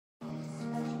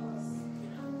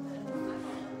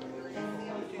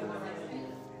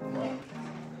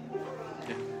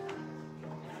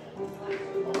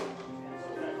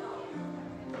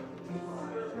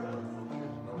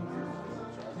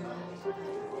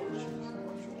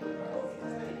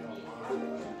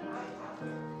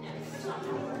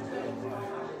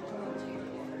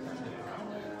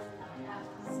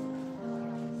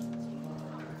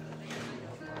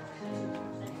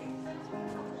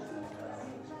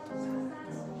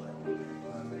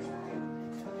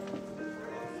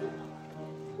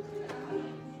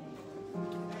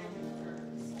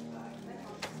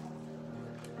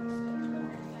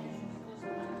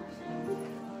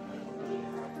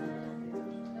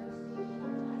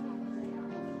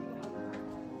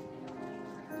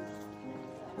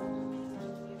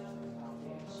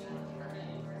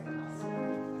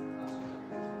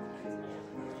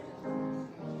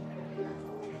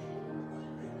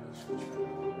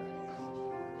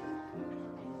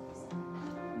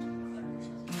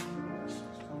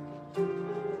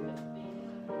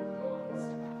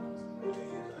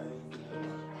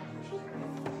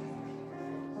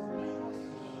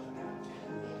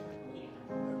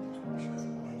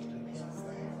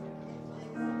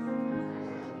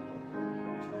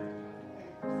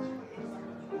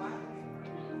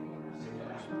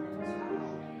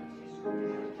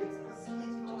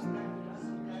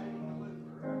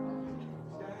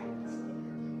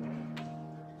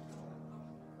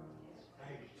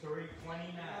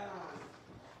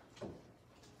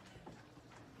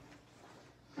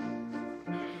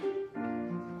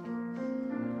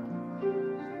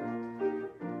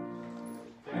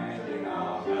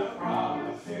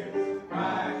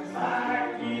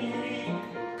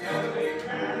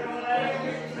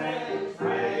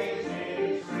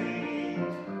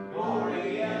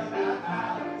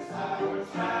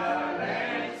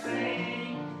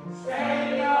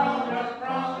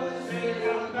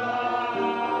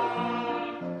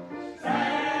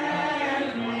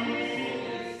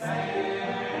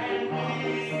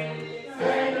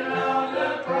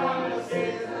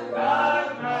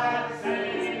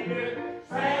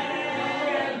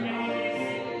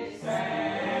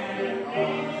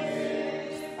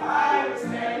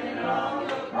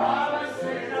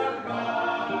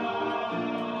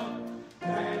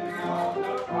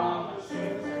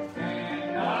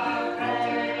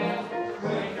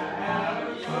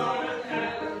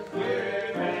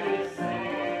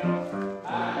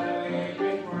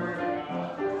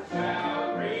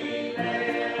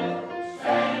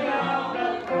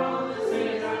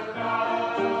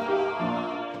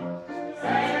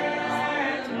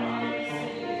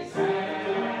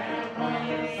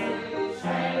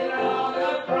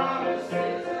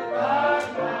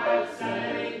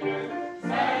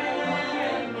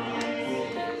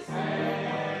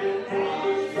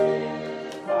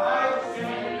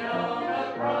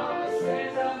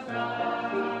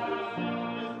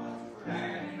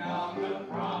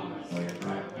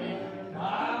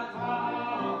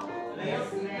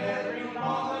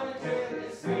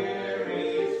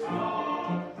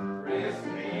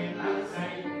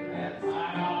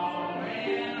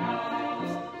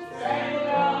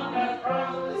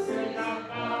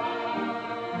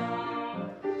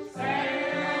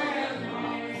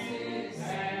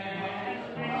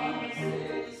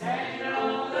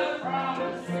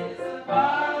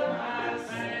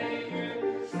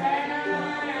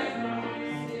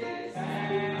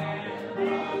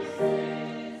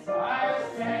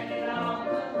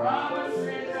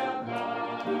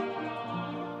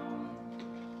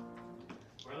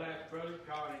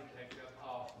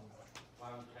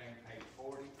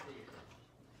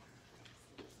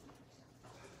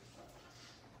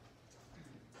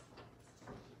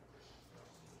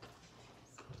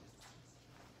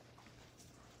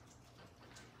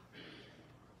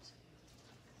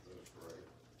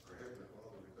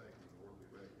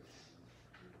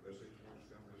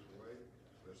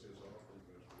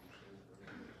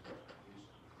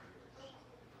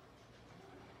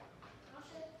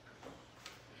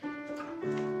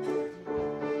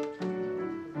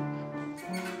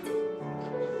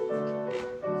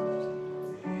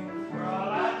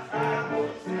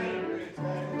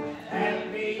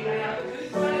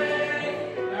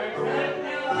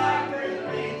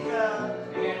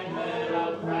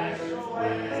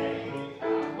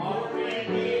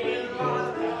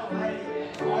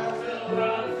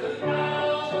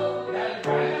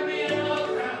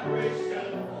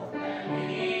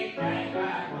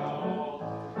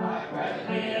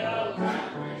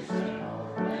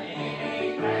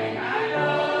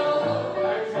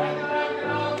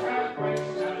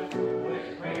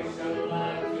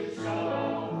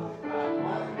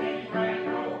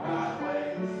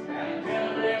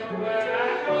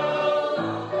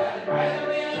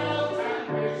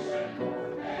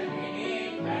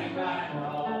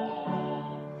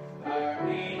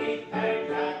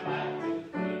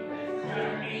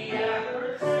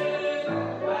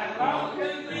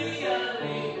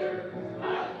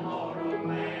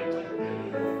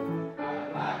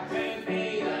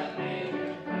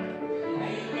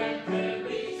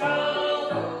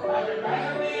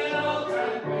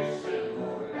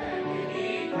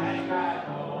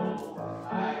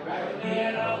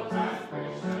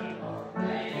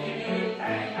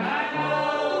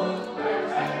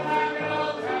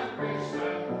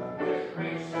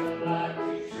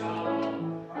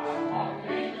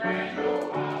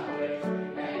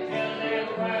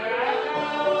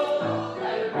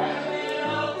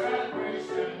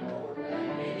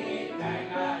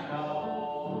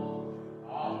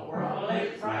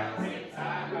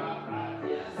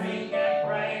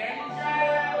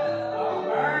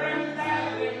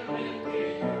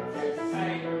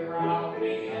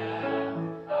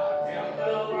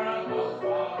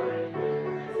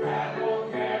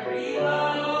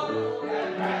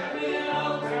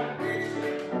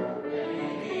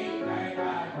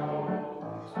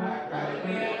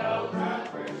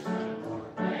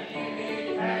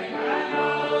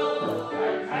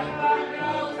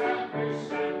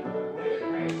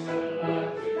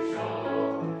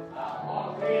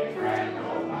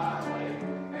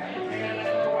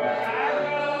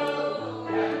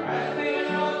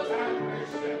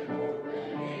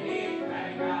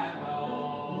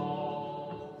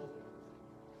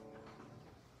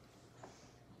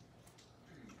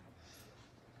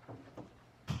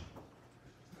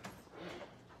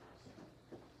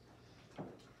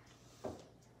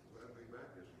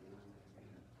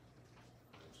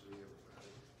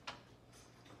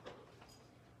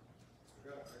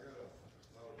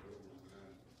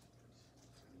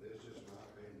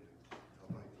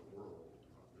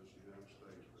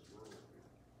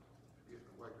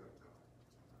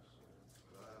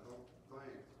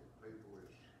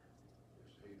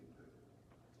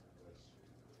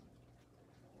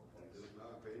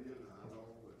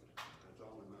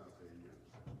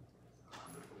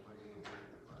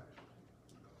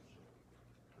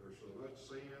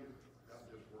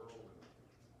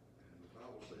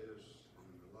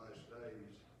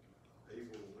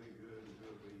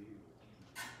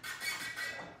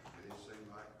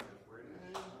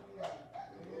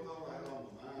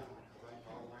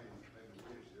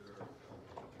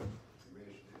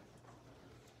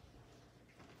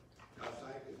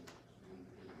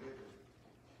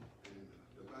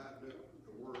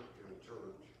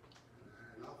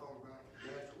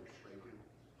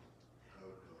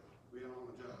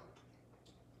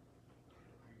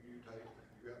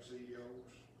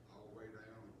CEOs all the way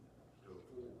down to the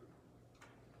foreman.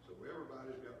 So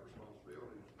everybody's got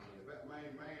responsibilities. And if that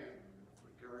main man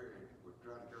would try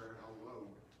to carry the whole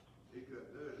load, he couldn't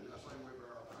do it, and that's the same way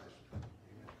for our pastor.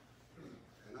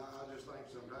 And I just think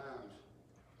sometimes,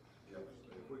 if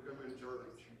we come in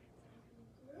church,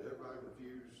 everybody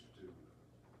refused to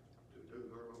do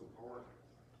their little part,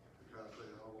 to try to put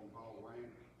it all on Paul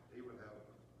Wayne, he would have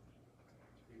a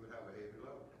heavy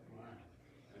load.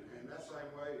 And that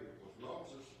same way with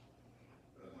Moses,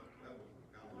 that was kind of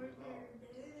his fault.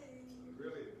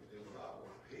 Really, in the Bible,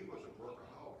 he was a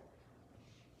workaholic.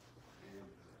 And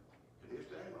his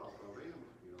dad-in-law told him,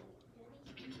 you know,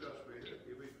 you got to spend it,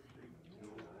 give it, you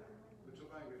know, put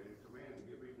some thing in command and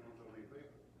give each one so many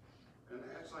people. And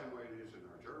that same way it is in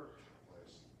our church.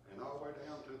 And all the way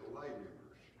down to the lay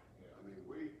members. I mean,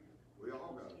 we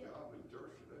all got a job in the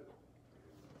church to do.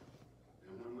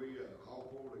 And when we all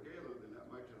pull together, then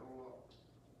that makes it a whole lot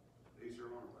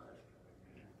easier on our pastor.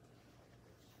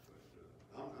 But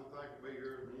I'm thankful to be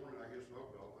here this morning. I guess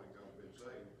most of y'all think I've been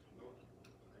saved. Most of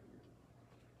them, thank you.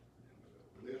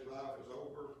 When this life is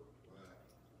over,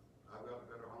 I've got a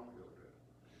better home to go to.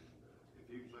 And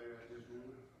if you can say that this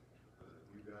morning,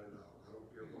 you got it all. I don't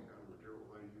care what kind of material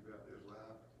things you got in this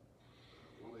life.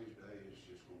 One of these days, it's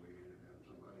just going to be handed down to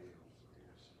somebody else.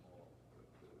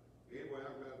 But anyway,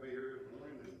 I'm glad to be here this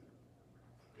morning, and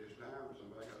it's time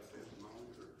somebody got a testimony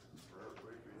or prayer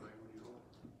request or anything when you want.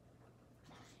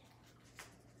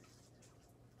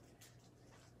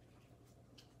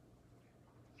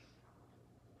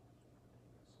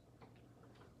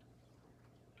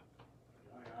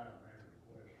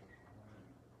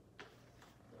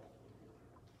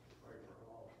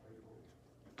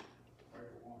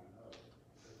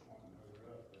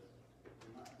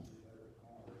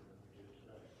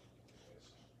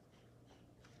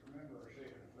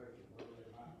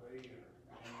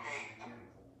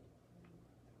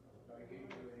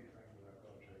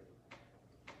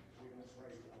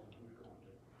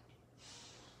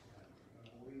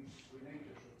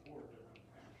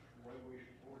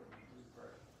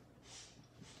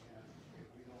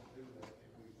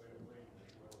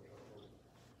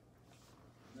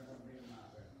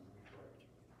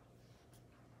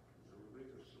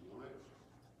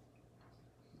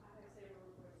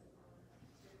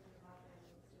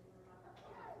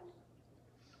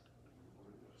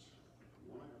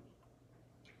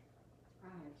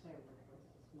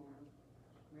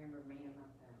 Remember me and my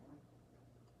family.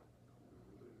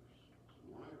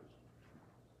 Someone else.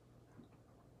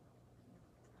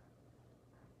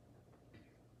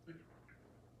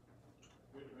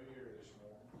 Good to be here this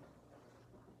morning.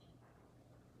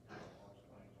 Lots of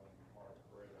things on your heart to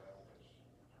pray about. This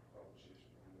focus is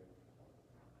to be with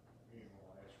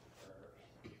funeral, ask for prayers.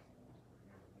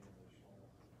 Remember me this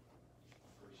morning.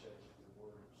 Appreciate the good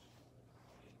words.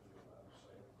 Keep it alive,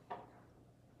 say it.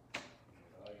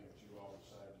 The day that you all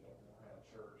decide you don't want to have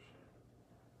church,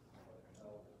 and let me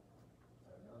know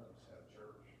that none of us have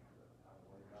church, but I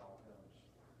believe it all comes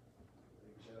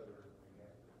with each other. We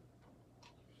have to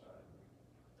decide.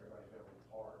 Everybody's got a little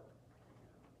part.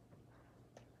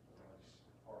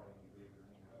 Nobody's part any bigger than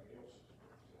anybody else's,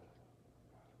 but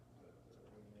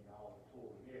we need all to pull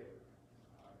together.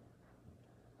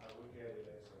 I look at it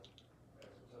as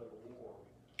a total war.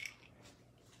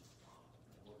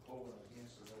 We're pulling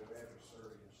against the little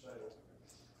adversary himself.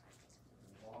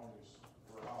 As long as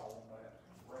we're all on that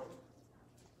road,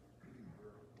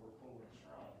 we're pulling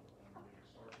strong. When we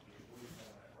start to get weak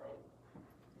on that road,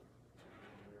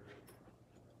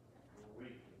 we're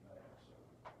weak in that.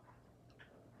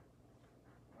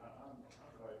 So I'm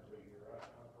glad to be here.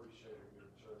 I appreciate a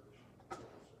good church.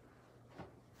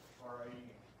 Pray,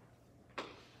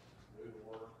 do the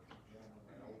work, gentlemen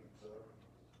that opens up,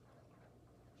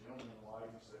 gentlemen and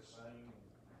ladies that sing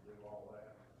and do all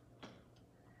that.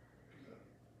 You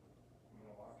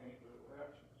know, I can't do it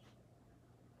without you.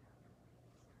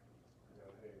 I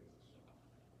got heads.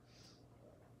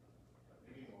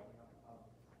 Anyway, I'm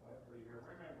glad to be here.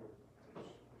 Remember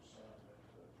this son that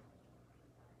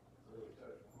really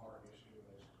touched my heart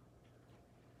yesterday.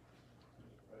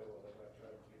 This fellow that I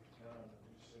tried to get to come, and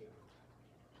he said,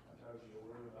 I told you I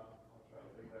would, I'll try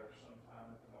to be there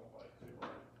sometime if I don't wait too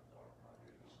late. I thought, my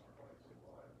goodness, I'll wait too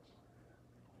late.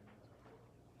 And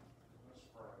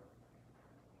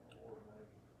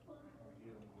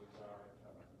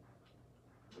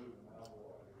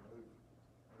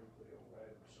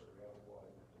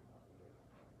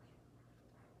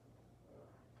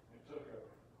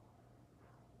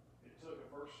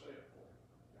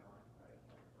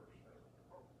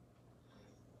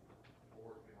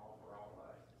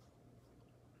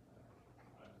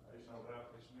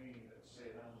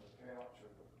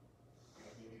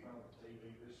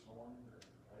TV this morning, or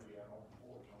maybe out on the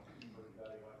porch on a pretty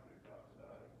day like we've got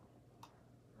today.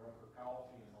 Drunk her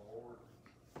coffee and the Lord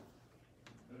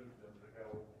moved them to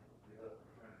go get up in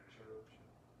front of the church.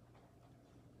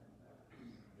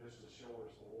 And just as sure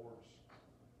as the Lord's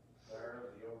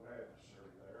there, the old Baptists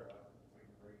are there. We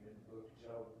can read in the book of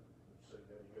Job and see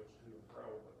that he goes to and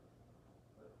fro, but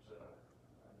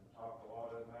I talked a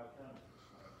lot of them out of country this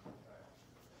morning.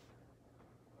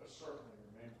 I certainly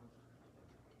remember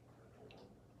before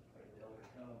they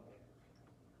overcome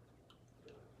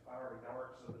the fiery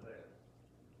darts of the devil.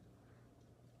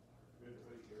 Good to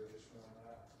be here this morning.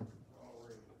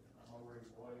 I'm already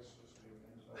blessed to be in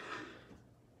this place.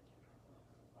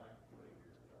 Thankful to be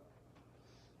here today.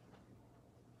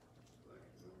 Thank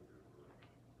you, Mr. Brooks.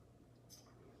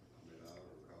 I mean, I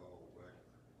recall back,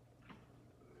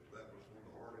 that was one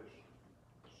of the hardest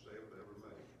sales ever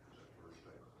made, that first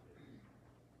sale.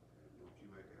 And once you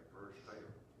make that first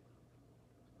sale,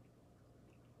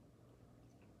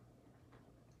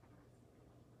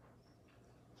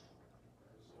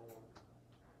 Praise the Lord.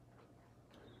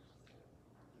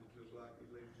 it's just like you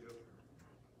leave children.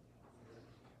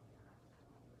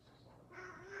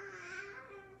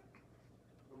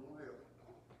 Come on help.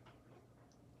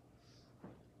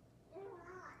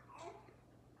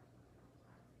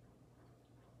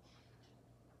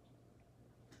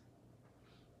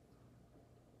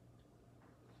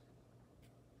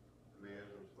 May I have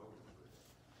some spoken, please?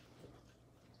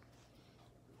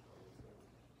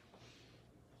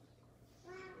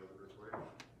 Other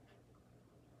requests?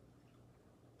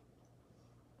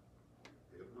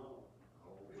 If not,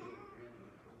 I'll be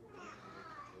in.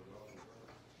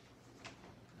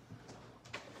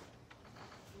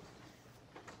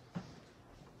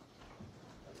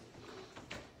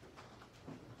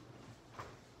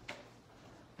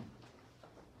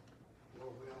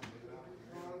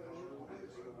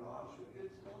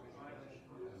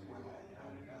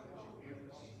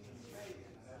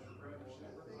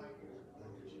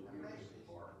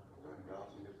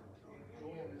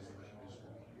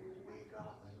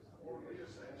 Lord, we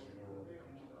just ask you for them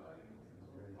tonight,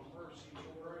 for mercy and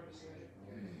grace.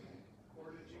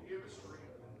 Lord, did you give us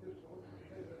freedom?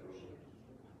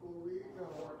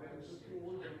 Lord, that's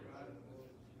everybody.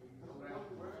 No doubt,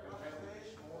 we'll have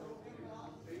this morning,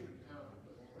 even come.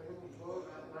 Lord,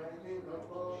 I thank you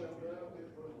for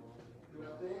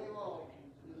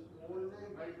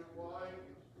Major White,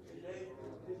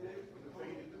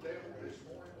 defeated the devil this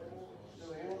morning, Lord.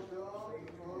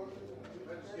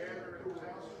 Let's gather in the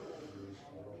house of the Lord this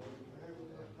morning.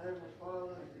 Heavenly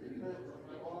Father, we thank you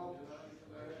for all. Lord,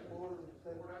 Lord, we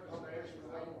thank I you just ask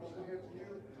for those for that you.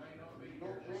 may not be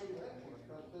Don't here, change that,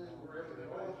 because they wherever they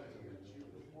may be, that you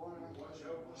this morning. watch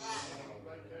over them on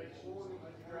vacations, and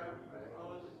let you drive them back.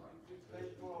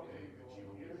 Thank you, Lord.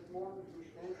 This morning, we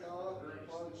thank God for the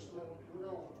Father, Son, and Holy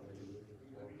Ghost.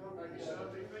 Maybe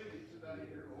some defeated today,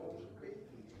 dear Lord. Today,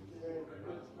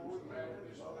 this morning,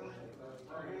 Baptist,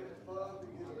 praying Father,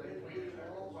 you that they thank win you for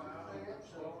or all the while, things.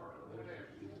 or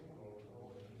whatever.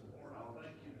 Lord, I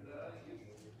thank you today.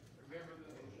 Remember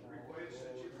the requests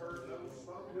that you've heard, those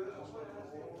spoken to us,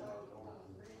 Lord.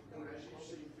 Lord, as you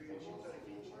see fit, you take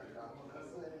each and every one of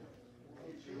them.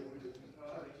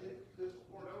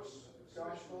 Lord, those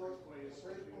special requests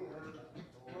that you heard,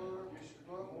 I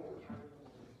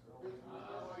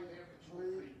lay them at your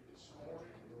feet this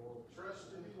morning,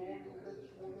 trusting in you, that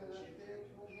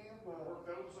you work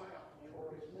those out.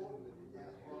 Lord, Lord,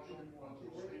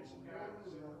 need some guidance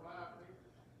in their life.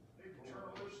 Need to turn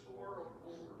loose the world,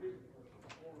 Lord.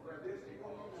 Lord, let this be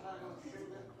all. Lord,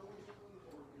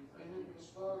 we thank you this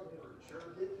morning for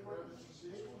church, brothers and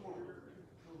sisters here.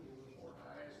 Lord,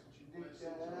 I ask that you bless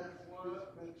each and every one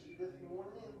of them. This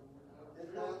morning,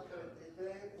 it's not a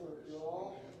day for you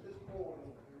all this morning.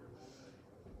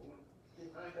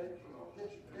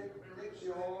 Take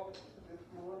you all this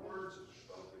morning. Words that are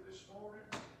spoken this morning,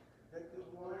 Take this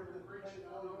whatever morning the to preaching,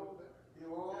 I know that you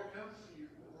all. it comes to you.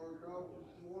 Lord God, this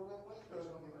morning, let's That's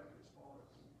go. what we thank this morning.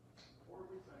 Lord,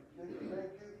 we thank you. Thank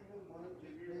you for the money.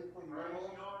 Give you Thank you for praise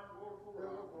your and all. honor, Lord, for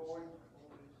Fill all the void.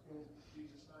 this. In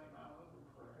Jesus' name, I love and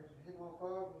pray. Hey, my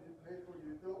Father, you pay for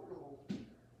your daughter.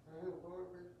 And Lord,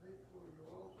 we pay for your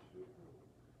all children.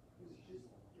 It's just,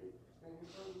 and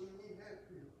Lord, we need help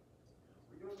here.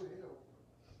 We go to help.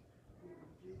 In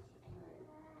Jesus' name.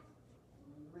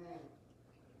 Amen.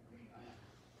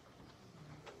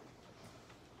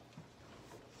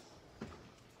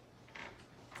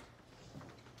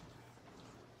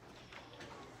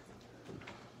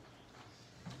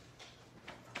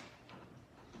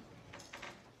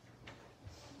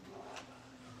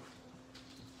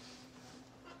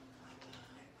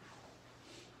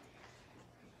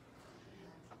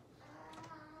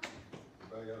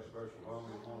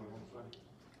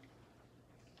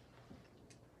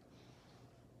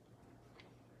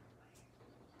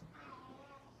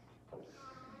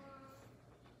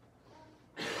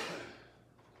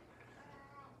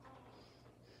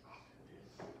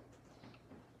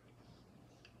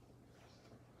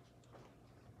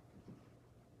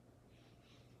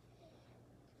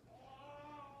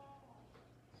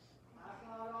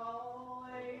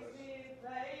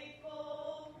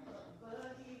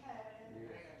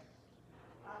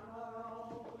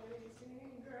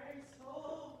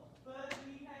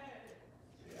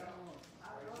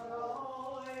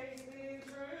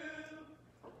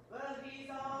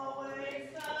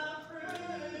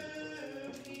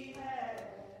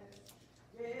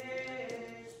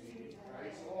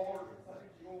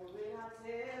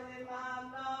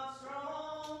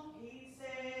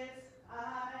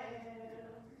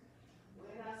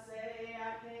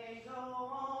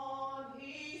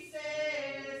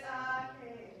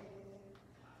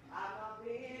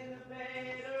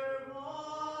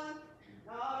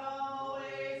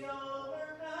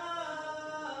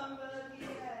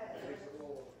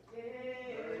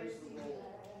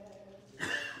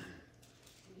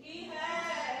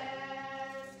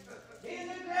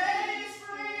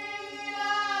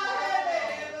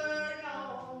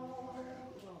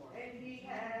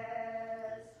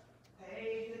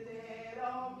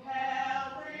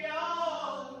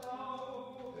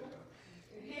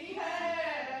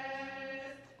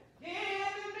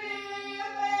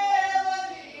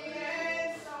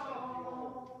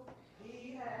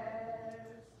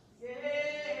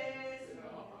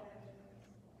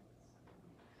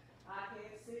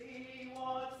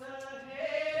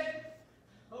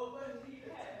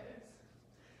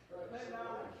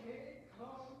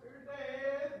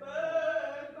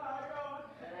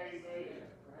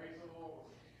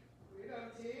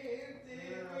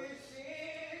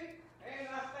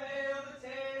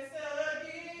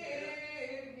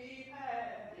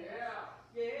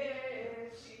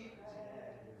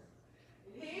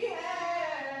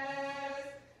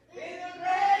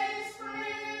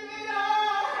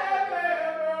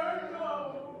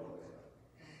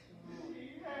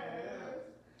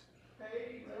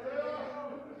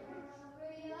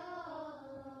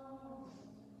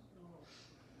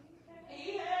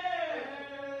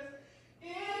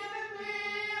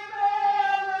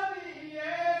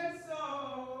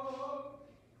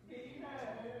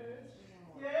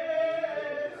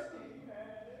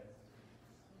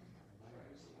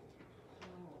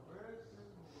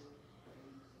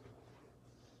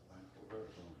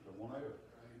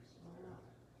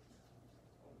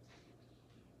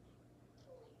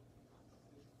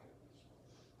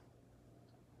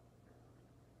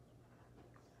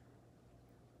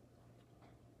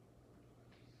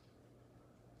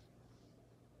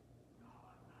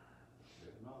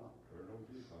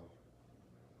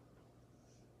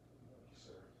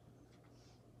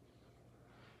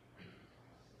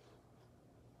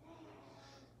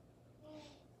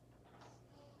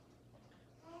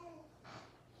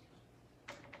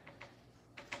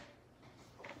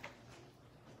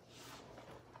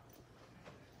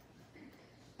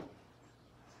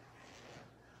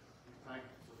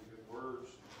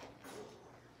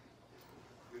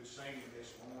 singing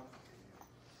this morning.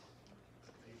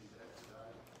 Needed that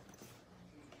today.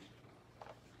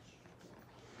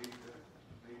 Need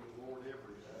the Lord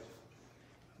every day.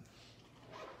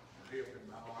 Help in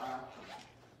my life.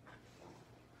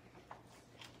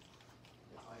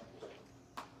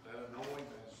 That I know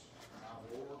Him as my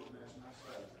Lord and as my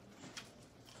Savior.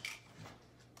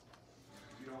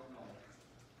 If you don't know Him,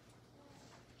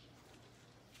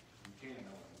 you can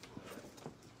know Him today.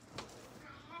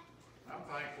 I'm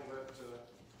thankful that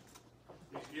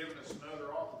He's given us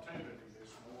another opportunity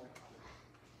this morning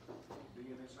to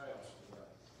be in His house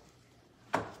today.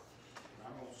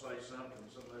 I'm going to say something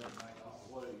somebody may not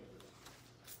believe, but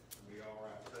it'll be all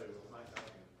right too. I think I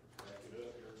can back it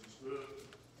up here just good.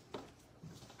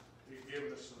 He's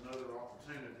given us another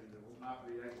opportunity that we might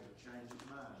be able to change His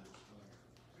mind this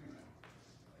morning.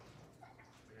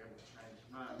 Be able to change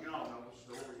His mind. You all know the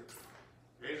story of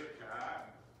Hezekiah.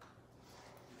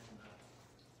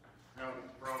 How the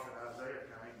prophet Isaiah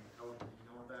came and told him he's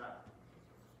going to die.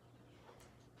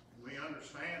 We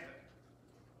understand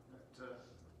that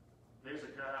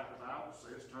Hezekiah, the Bible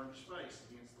says, turned his face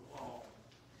against the wall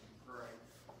and prayed.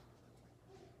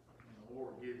 And the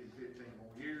Lord gave him 15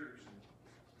 more years.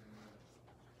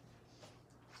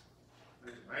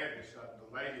 There's a Baptist I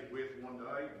debated with one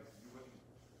day. And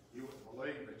you wouldn't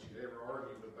believe that you'd ever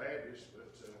argue with a Baptist, but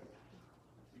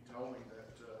he told me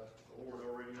that the Lord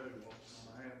already knew what was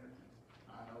going to happen.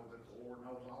 I know that the Lord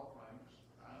knows all things.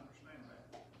 I understand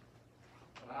that.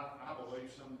 But I believe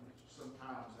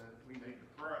sometimes that we need to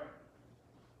pray.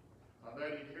 My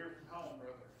daddy hear from home,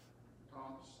 Brother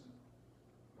Thomas, and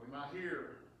we might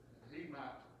hear, and he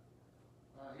might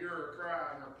hear her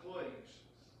cry and her pleas.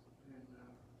 And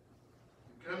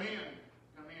come in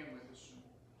with us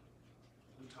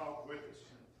and talk with us.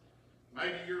 And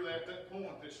maybe you're at that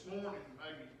point this morning,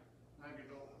 maybe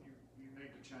you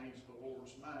need to change the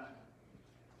Lord's mind.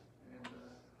 And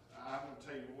I'm going to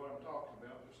tell you what I'm talking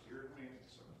about just here in a minute.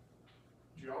 So,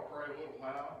 would y'all pray a little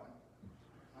while?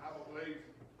 I believe,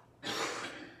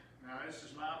 now this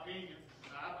is my opinion,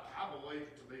 I believe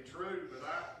it to be true, but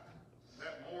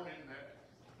that morning that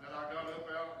I got up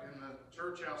out in the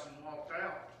church house and walked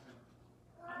out, and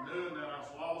I knew that I was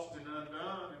lost and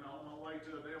undone and on my way to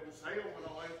the devil's hell when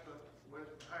I left the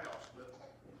house. But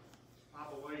I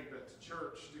believe that the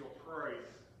church still prayed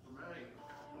for me.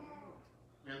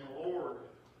 And the Lord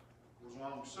was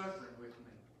long-suffering with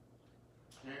me.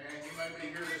 And you may be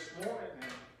here this morning,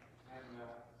 and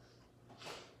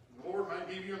the Lord may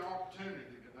give you an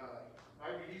opportunity today.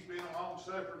 Maybe He's been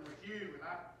long-suffering with you, and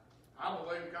I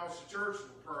believe because the church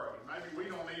will pray. Maybe we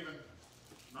not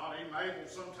even able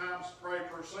sometimes to pray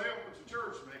for ourselves, but the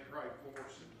church may pray for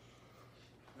us.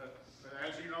 But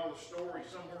as you know the story,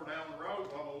 somewhere down the road,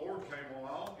 while the Lord came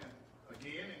along and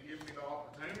gave me the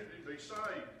opportunity to be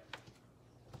saved.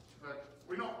 But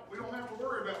we don't have to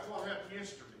worry about what happened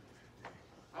yesterday.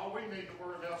 All we need to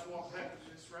worry about is what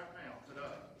happens right now,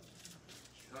 today.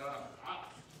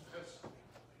 As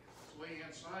Leanne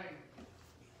saying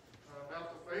about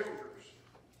the failures.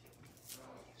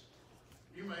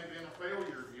 You may have been a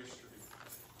failure yesterday.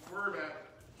 Don't worry about it.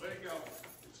 Let it go.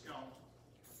 It's gone.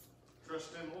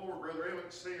 Trust in the Lord. Brother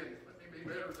Alex said, let me be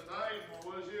better today than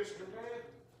what I was yesterday.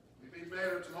 Let me be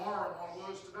better tomorrow than what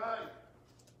I was today.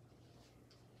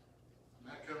 And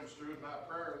that comes through by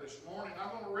prayer this morning.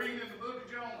 I'm going to read in the book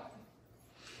of Jonah.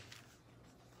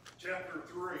 Chapter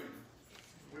 3.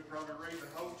 We'll probably read the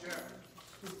whole chapter.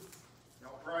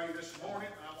 Y'all pray this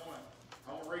morning.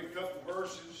 I want to read a couple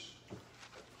verses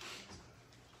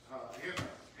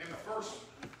in the first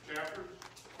chapter,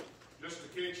 just to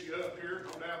catch you up here.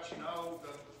 No doubt you know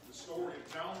the story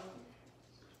of Jonah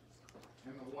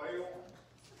and the whale,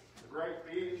 the great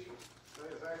fish.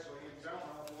 It's actually in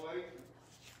Jonah, I believe.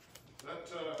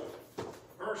 But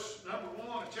verse number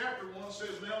 1 of chapter 1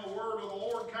 says, Now the word of the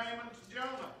Lord came unto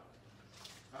Jonah,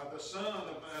 the son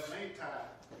of Amittai,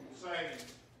 saying,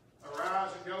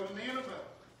 Arise and go to Nineveh,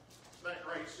 that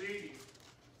great city.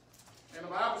 And the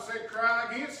Bible said,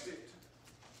 Cry against it.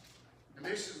 And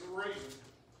this is the reason.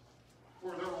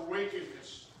 For their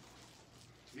wickedness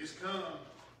is come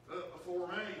up before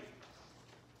me.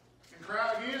 And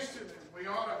cry against it. And we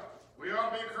ought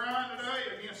to be crying today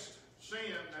against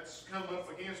sin that's come up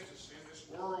against us in this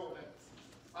world.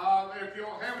 And if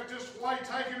you'll have it this way,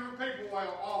 taking our people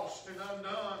well lost and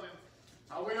undone.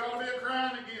 And we ought to be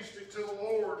crying against it to the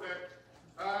Lord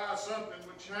that something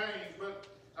would change. But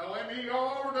let me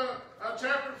go over to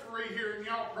chapter 3 here, and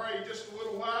y'all pray just a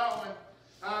little while and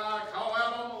call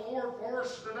out on the Lord for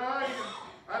us today.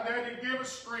 And that He'd give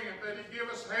us strength, that He'd give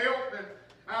us help. And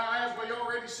as we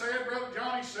already said, Brother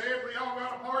Johnny said, we all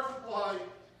got a part to play.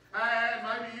 And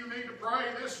maybe you need to pray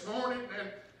this morning,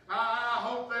 and I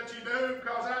hope that you do,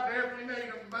 because I definitely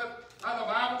need them. But the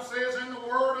Bible says, "And the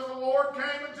word of the Lord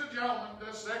came unto Jonah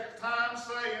the second time,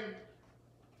 saying,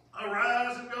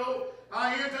 Arise and go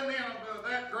into Nineveh,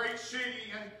 that great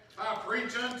city, and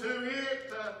preach unto it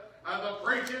the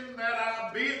preaching that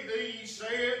I bid thee," he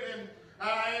said.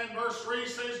 And verse 3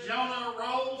 says, "Jonah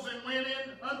arose and went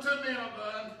in unto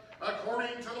Nineveh, and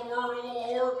according to the word of the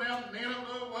Lord, now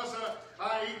Nineveh was a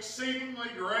exceedingly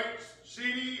great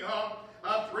city,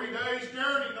 3 days'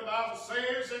 journey," the Bible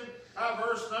says. And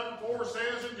verse number 4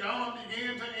 says, "And Jonah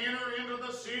began to enter into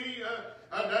the city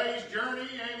a day's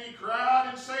journey, and he cried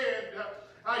and said,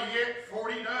 Yet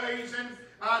 40 days, and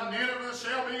Nineveh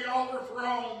shall be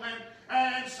overthrown."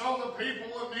 And so the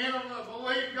people of Nineveh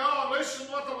believed God.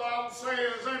 Listen what the Bible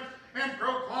says, and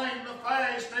proclaimed the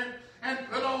fast,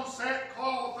 and put on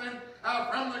sackcloth, and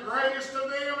from the greatest of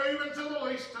them even to the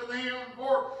least of them.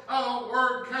 For the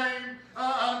word came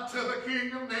unto the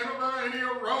king of Nineveh, and he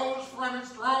arose from his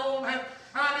throne, and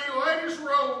he laid his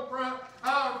robe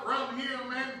from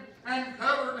him, and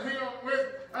covered him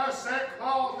with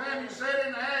sackcloth, and he sat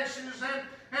in ashes.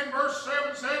 And verse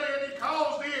 7 said, "And he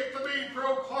caused it to be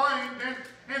proclaimed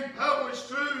and published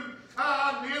through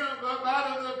Nineveh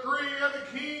by the decree of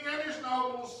the king and his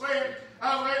nobles, saying,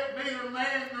 Let neither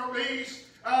man nor beast,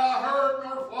 herd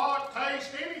nor flock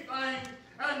taste anything,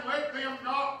 and let them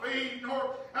not feed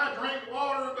nor drink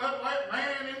water, but let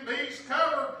man and beast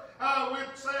cover with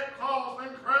sackcloth,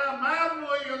 and cry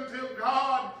mightily unto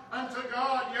God,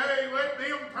 yea, let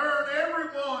them turn every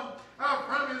one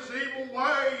from his evil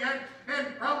way,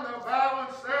 and from the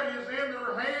violence that is in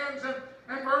their hands."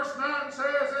 And verse 9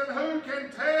 says, "And who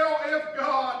can tell if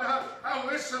God,"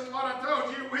 listen what I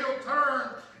told you, "will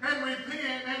turn and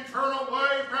repent and turn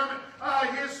away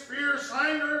from his fierce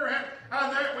anger,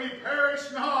 and that we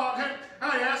perish not?" And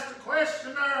I asked the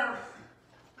question there.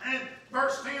 And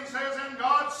verse 10 says, "And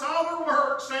God saw their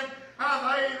works, and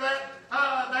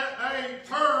that they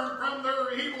turned from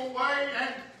their evil way,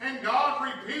 and God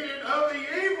repented of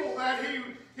the evil that he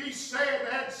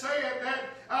had said that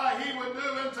he would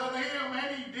do unto them,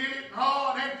 and he did it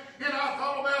not." And I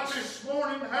thought about this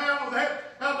morning how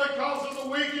that because of the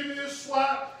wickedness,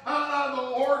 the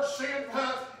Lord sent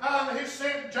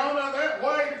Jonah that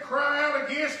way to cry out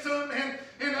against them, and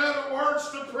in other words,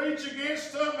 to preach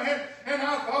against them. And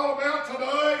I thought about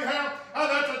today how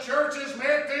that the church has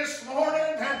met this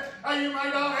morning, and you may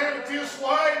not have it this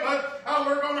way, but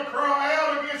we're going to cry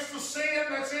out against the sin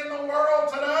that's in the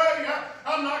world today.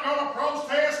 I'm not going to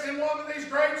protest in one of these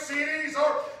great cities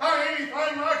or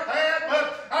anything like that,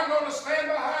 but I'm going to stand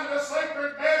behind the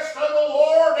sacred desk of the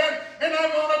Lord, and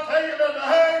I'm going to tell you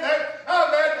today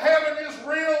that heaven is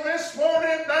real this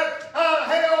morning, that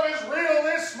hell is real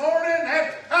this morning,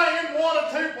 and in one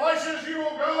of two places you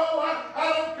will go.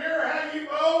 I don't care how you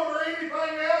vote or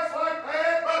anything else like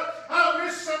that, but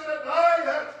listen today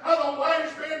that the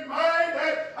way's been made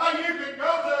that you can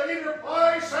go to either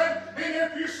place, and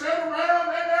if you sit around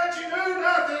and that you do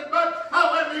nothing, but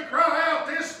let me cry out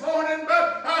this morning.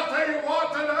 But I'll tell you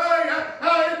what today,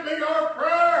 it'd be our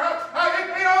prayer,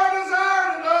 it'd be our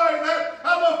desire today that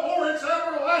before it's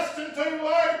everlasting too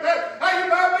late, that you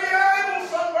might be able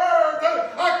somewhere to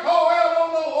call out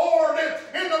on the Lord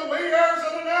in the wee hours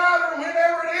of the night, or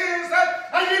whenever it is, that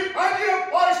you find you a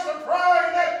place to pray,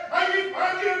 that you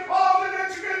find you a closet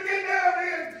that you can get down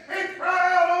in and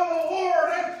cry out on the Lord.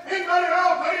 And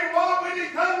I'll tell you what, when he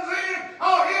comes in,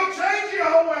 he'll change your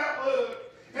whole outlook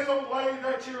in the way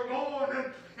that you're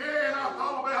going. And I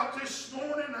thought about this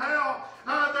morning how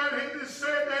that he just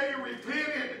said that he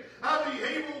repented of the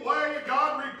evil way.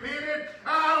 God repented.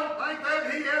 I don't think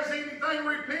that he has anything to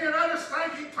repent. I just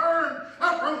think he turned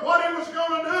from what he was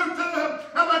going to do to them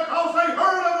because they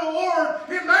heard of the Lord,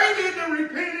 and they need to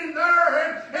repent in there.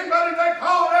 And they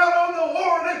called out on the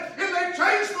Lord, and they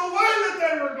changed the way that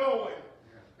they were going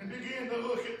and began to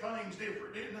look at things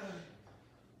different, didn't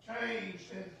they?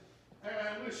 Changed.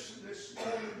 And listen, this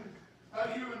morning,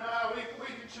 you and I, we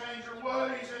can change our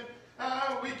ways, and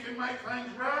we can make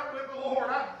things right with the Lord.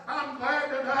 I'm glad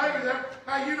today that,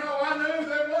 I knew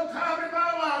that one time in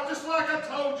my life, just like I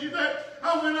told you, that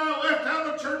when I left out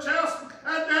of the church house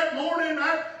that morning,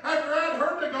 after I'd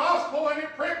heard the gospel, and it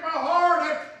pricked my heart,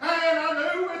 and I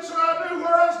knew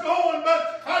where I was going,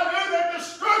 but I knew that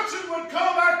destruction would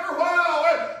come after a while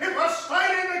if I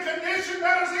stayed in the condition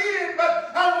that I was in.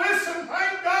 But listen,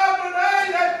 thank God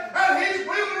today that he's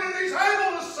willing and he's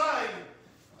able to save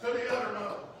to the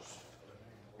uttermost.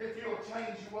 If you'll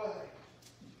change your way,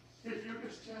 if you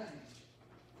just change.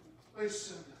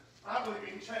 Listen, I believe you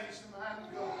can change the mind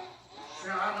of God.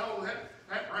 Now I know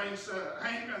that brings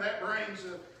anger, that brings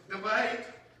debate.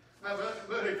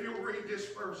 But if you'll read this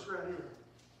verse right here,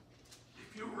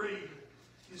 if you read,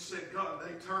 it said God,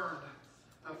 they turned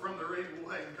from their evil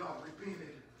way, and God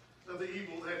repented of the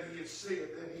evil that He had said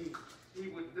that He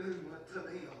would do to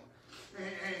them.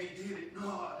 And He did it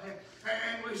not.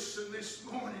 And listen, this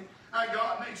morning,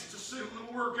 God needs to see a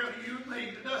little work out of you and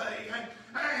me today.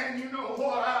 And you know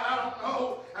what? I don't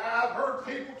know. I've heard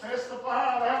people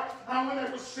testify about how when they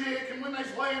were sick and when they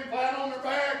was laying flat on their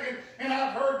back. And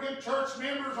I've heard good church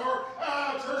members or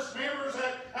church members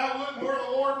that wouldn't where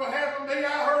the Lord would have them be.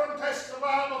 I heard them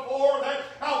testify before that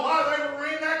why they were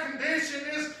in that condition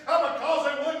is because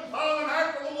they wasn't following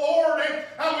after the Lord.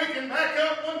 And we can back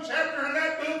up one chapter in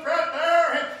that book right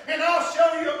there. And I'll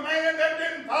show you a man that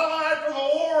didn't follow after the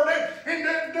Lord and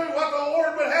didn't do what the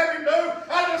Lord would have him do.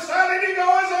 I decided to go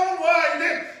his own way.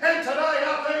 And today,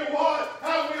 I'll tell you what,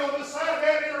 we'll decide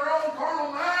that in our own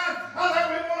carnal mind. That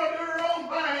we want to do our own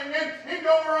thing and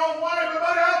go our own way. But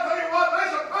buddy, I'll tell you what,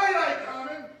 there's a payday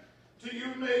coming to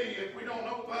you and me if we don't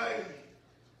obey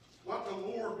what the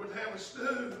Lord would have us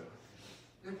do.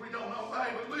 If we don't obey.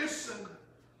 But listen,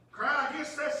 cry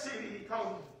against that city, he told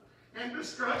them. And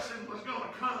destruction was going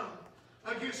to come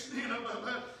against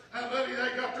Nineveh. Buddy,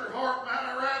 they got their heart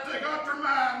right. They got their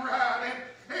mind right.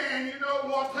 And you know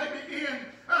what? They begin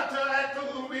to act a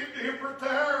little bit different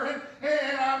there.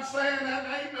 And I'm saying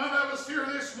that ain't none of us here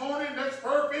this morning that's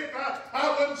perfect.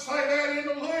 I wouldn't say that in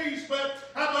the least. But,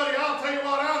 buddy, I'll tell you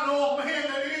what. I know a man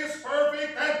that is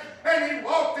perfect. And he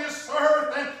walked this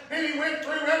earth. And he went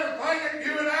through everything that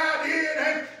you and I did.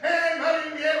 And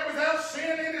buddy, yet without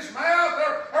sin in his mouth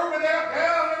or without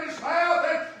doubt in his mouth.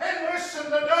 And listen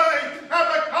today,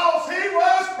 because he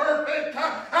was perfect,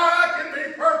 I can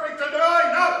be perfect today.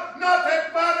 Not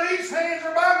that by these hands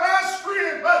or by my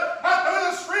strength, but through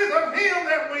the strength of Him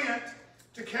that went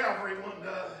to Calvary one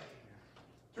day.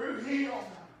 Through Him.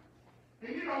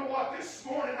 And you know what? This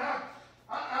morning,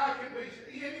 I can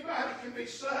be, anybody can be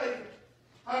saved.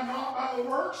 Not by the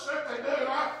works that they do.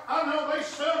 I know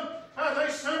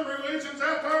there's some religions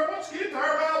out there once get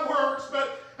there by works,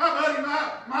 but buddy,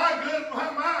 my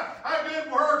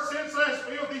good works since there's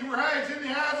filthy rags in the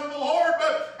eyes of the Lord,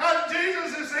 but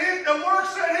Jesus is in the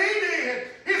works that He did.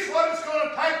 It's what it's going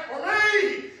to take for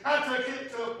me to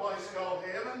get to a place called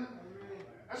heaven.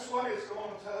 That's what it's going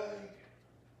to take.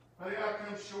 Buddy, I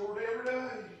come short every day.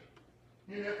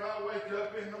 And if I wake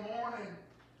up in the morning,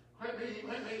 let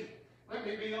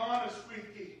me be honest with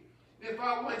you. If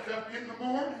I wake up in the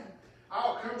morning,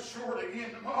 I'll come short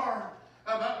again tomorrow.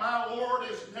 But my Lord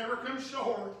has never come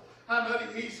short.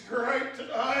 But He's great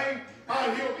today.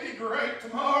 He'll be great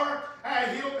tomorrow.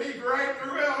 He'll be great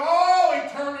throughout all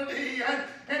eternity.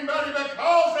 And buddy,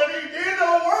 because that He did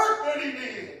the work that He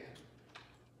did,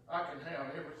 I can have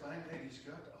everything that He's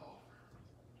got to offer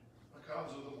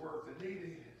because of the work that He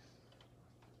did.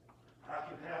 I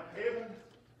can have heaven.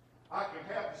 I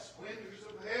can have the splendors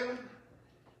of heaven.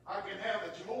 I can have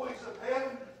the joys of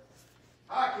heaven.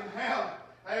 I can have,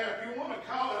 if you want to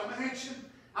call it a mansion,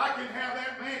 I can have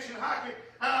that mansion.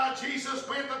 Jesus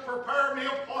went to prepare me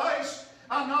a place.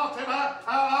 Not that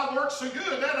I worked so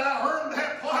good that I earned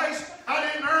that place. I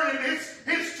didn't earn it.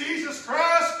 It's Jesus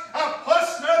Christ.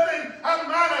 Plus nothing.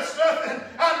 Minus nothing.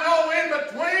 No in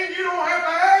between. You don't have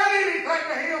to add anything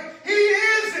to Him. He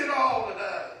is it all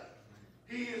today.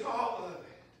 He is all of it.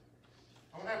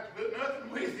 I don't have to put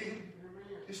nothing with Him.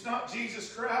 It's not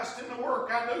Jesus Christ in the work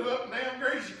I do up and down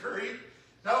Greasy Creek.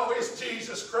 No, it's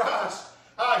Jesus Christ.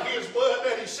 His blood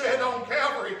that He shed on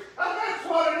Calvary. That's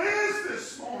what it is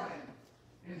this morning.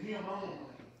 In Him only.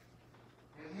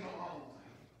 In Him only.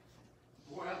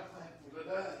 Boy, I'm thankful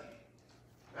today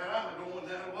that I'm going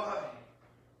that way.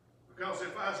 Because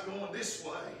if I was going this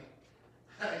way,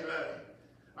 hey, buddy,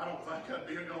 I don't think I'd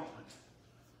be going.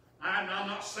 I'm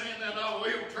not saying that I'll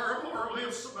live terrible or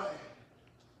live so bad.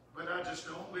 But I just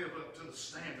don't live up to the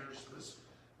standards.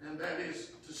 And that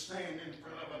is to stand in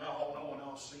front of an all-knowing,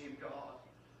 all-seeing God.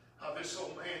 This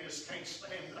old man just can't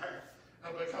stand there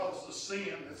because of the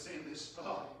sin that's in this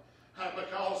body.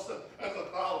 Because of the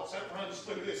thoughts that runs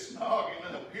through this noggin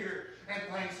up here and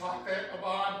things like that. But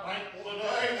I'm thankful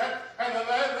today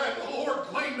that the Lord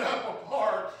cleaned up a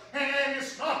part. And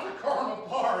it's not the carnal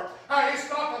part. It's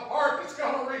not the part that's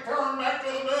going to return back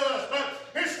to the dust. But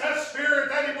it's that spirit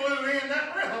that He blew in,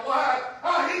 that breath of life.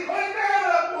 He cleaned that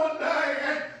up one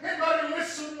day. And buddy,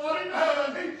 listen what He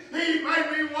done. He made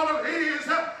me one of His.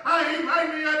 He made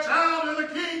me a child of the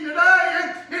King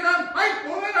today. And I'm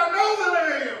thankful and I know that I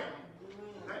am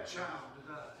that child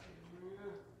today.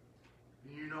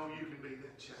 And you know you can be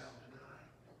that child today.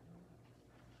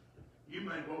 You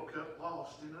may woke up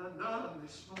lost and undone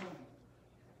this morning.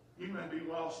 You may be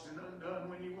lost and undone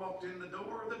when you walked in the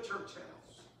door of the church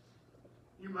house.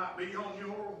 You might be on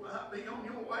your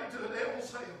way to the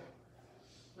devil's hell.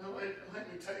 Now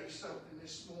let me tell you something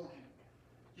this morning.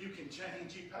 You can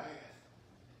change your path.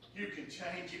 You can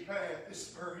change your path this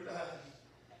very day.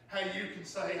 Hey, you can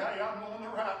say, hey, I'm going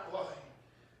the right way,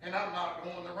 and I'm not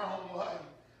going the wrong way.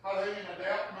 I ain't a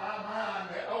doubt in my mind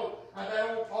that old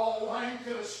Paul Wayne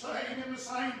could have stayed in the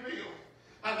same field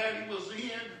that he was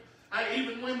in.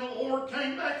 Even when the Lord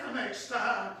came back the next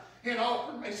time and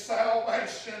offered me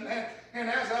salvation. And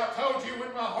as I told you,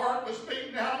 when my heart was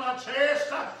beating down my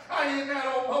chest, I in that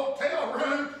old hotel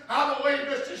room, I believe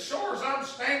just as sure as I'm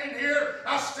standing here,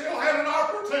 I still had an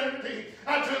opportunity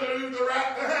to do the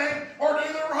right thing or do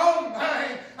the wrong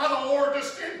thing. The Lord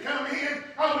just didn't come in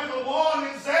with a wand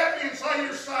and zap me and say,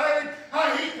 you're saved.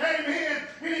 He came in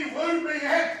and He wooed me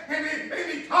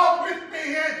and He talked with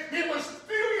me, and it was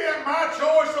really at my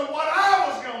choice of what I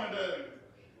was going to do.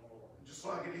 Just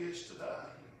like it is today.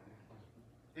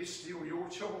 It's still your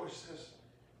choice, as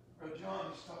Brother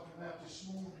John is talking about this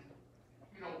morning.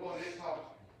 You know what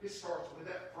it starts with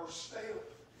that first step.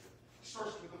 It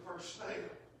starts with the first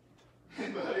step.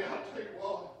 And buddy, I'll tell you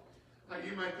what, now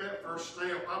you make that first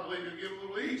step, I believe it'll get a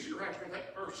little easier after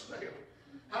that first step.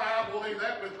 I believe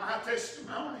that with my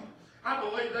testimony. I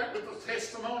believe that with the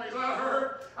testimonies I've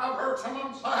heard some of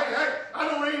them say, hey, I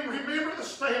don't even remember the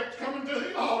steps coming to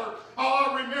the altar. All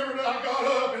I remember that I got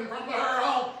up, and from there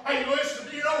on, hey, listen,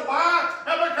 do you know why?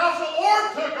 Because the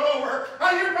Lord took over.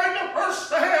 You made the first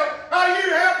step.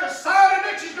 You have decided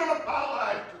that you're going to follow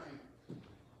after Him.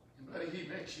 And buddy, He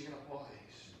makes you in a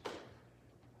place.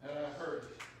 And I've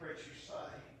heard preachers say,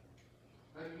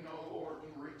 that you know the Lord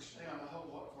can reach down a whole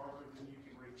lot farther than you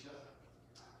can reach up.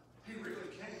 He really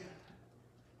can.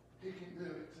 He can do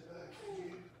it today for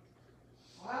you.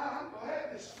 Well, I'm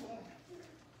glad this morning.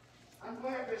 I'm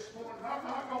glad this morning. I'm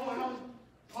not going on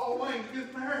Paul Wayne's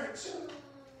good merits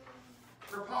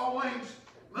or Paul Wayne's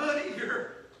money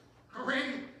or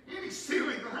any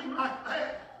silly thing like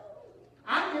that.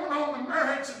 I'm going on the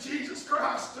merits of Jesus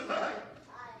Christ today.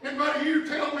 And buddy, you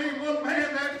tell me one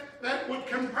man that would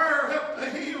compare up to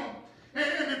Him.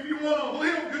 And if you want to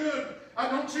live good,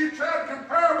 don't you try to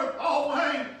compare with Paul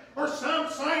Wayne or some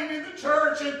saint in the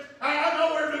church. And I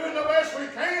know we're doing the best we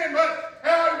can, but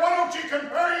why don't you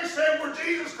compare yourself with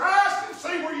Jesus Christ and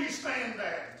see where you stand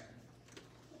at?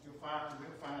 We'll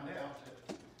find out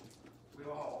that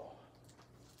we'll all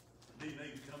do need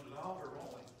to come to the altar,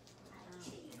 won't we?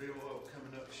 Bill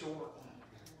coming up short.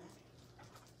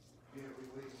 Yeah, we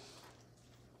will.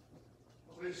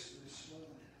 Well, listen this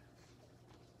morning.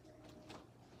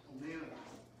 Men,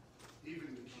 even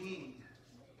the king,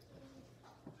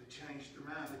 they changed their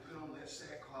mind. They put on that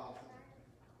sackcloth.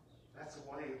 That's a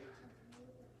way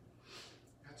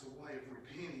of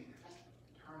repenting,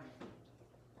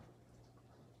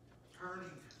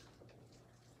 turning.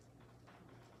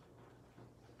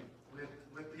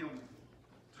 Let them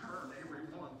turn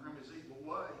everyone from his evil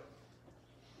way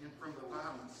and from the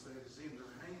violence that is in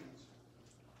their hands.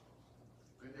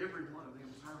 Let every one of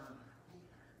them turn.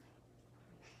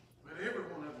 Let every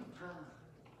one of them turn.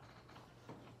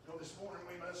 So this morning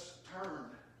we must turn.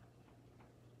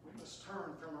 We must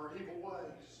turn from our evil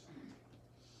ways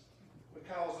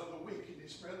because of the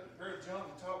wickedness. Brother John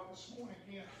talked this morning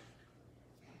again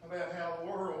about how the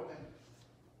world and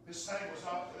this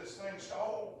thing's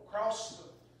all across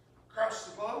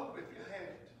the globe if you have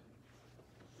it.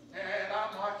 And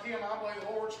I'm like him. I believe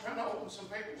the Lord's trying to open some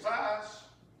people's eyes.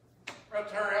 Right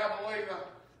there, I believe.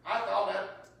 I thought that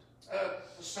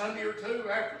a Sunday or two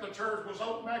after the church was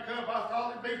opened back up, I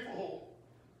thought it'd be full.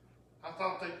 I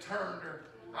thought they turned her.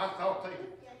 I thought they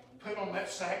put on that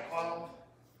sackcloth,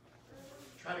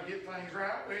 try to get things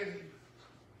right with Him.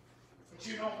 But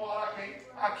you know what?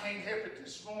 I can't help it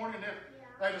this morning if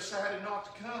they decided not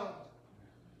to come.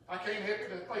 I can't help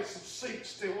it if there's some seats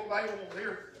still available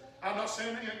here. I'm not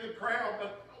saying they're a good crowd,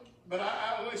 but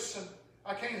I listen.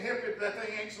 I can't help it that there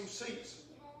ain't some seats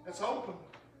that's open.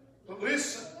 But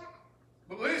listen,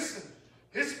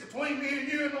 it's between me and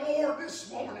you and the Lord this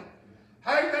morning.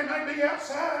 Hey, they may be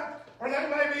outside, or they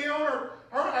may be on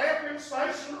our FM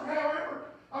station, or however.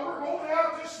 We're going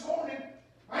out this morning.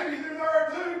 Maybe they're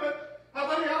there too, but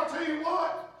I'll tell you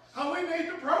what. We need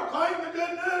to proclaim the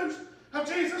good news of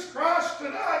Jesus Christ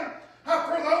today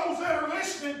for those that are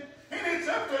listening. And it's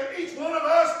up to each one of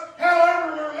us,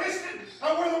 however we're listening,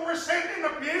 whether we're sitting in the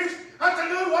pews, to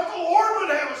do what the Lord would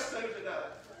have us do today.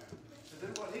 To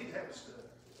do what He'd have us do.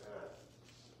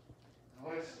 Now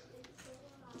listen.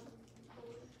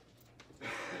 You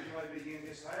may be in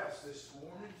this house this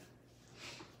morning,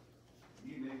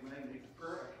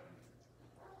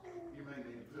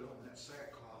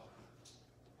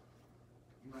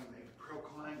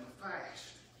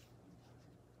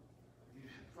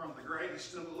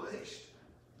 greatest to the least.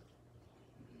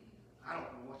 I don't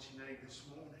know what you need this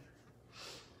morning.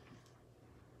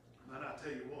 But I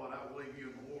tell you what, I believe you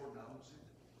and the Lord knows it.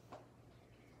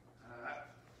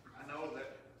 I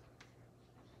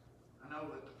know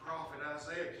that the prophet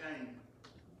Isaiah came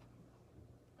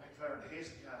back there to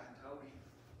Hezekiah and told him.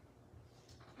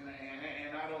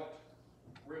 And I don't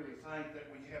really think that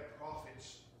we have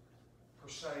prophets per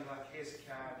se like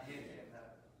Hezekiah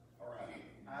or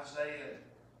Isaiah,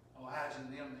 Elijah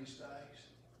and them these days.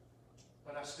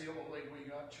 But I still believe we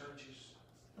got churches.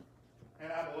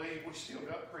 And I believe we still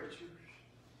got preachers.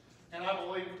 And I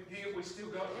believe we still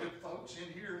got good folks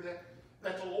in here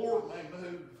that the Lord may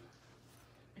move.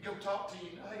 And go talk to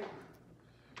your neighbor.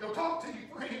 Go talk to your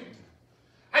friend.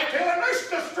 Hey, tell him there's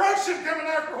destruction coming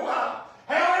after a while.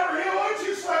 However, he'll let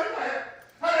you say that.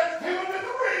 Hey, tell him that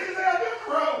the bridge is out down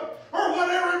the road. Or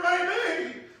whatever it may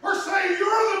be. Or say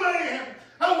you're the man.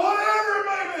 Or whatever it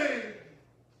may be.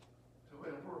 To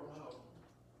let the world know.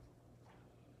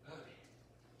 Buddy,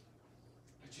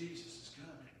 that Jesus is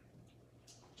coming.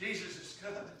 Jesus is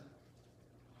coming.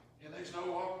 And there's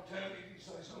no opportunities.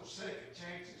 There's no second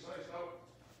chances.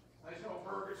 There's no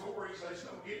purgatories. There's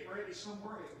no getting ready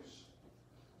somewhere else.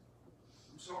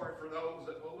 I'm sorry for those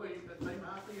that believe that they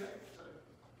might be able to.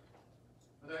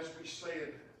 But as we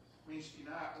said Wednesday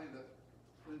night,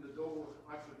 when the door,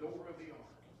 like the door of the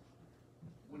ark,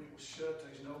 when it was shut,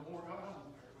 there's no more God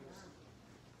on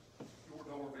there. Your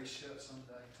door will be shut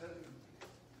someday too.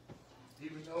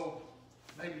 Even though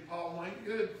maybe Paul ain't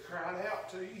good, cried out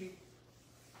to you.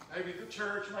 Maybe the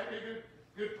church, maybe a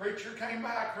good preacher came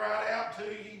by, cried out to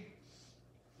you.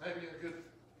 Maybe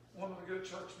one of the good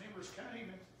church members came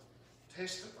and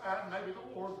testified. Maybe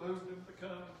the Lord moved them to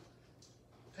come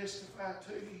testify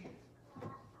to you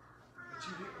that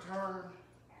you didn't turn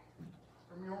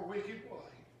from your wicked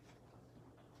way.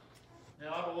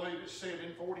 Now I believe it said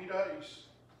in 40 days,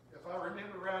 if I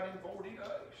remember right, in 40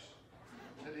 days,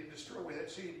 that He destroyed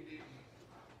that city, didn't He?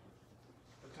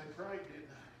 But they prayed, didn't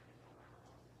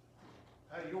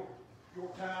they? Hey, your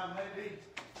time may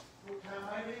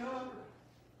be under.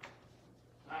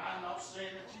 I'm not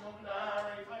saying that you're going to die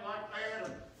or anything like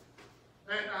that.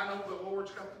 And I know the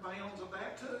Lord's got the bounds of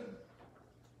that too.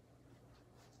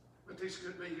 But this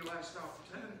could be your last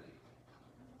opportunity.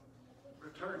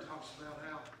 Return talks about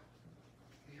how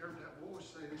he heard that voice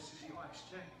say, this is your last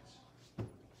chance.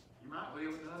 You might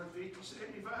live another 50,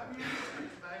 75 years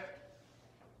after that.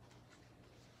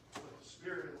 But the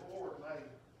Spirit of the Lord may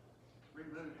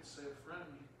remove itself from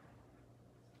you.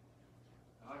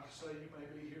 Like I say, you may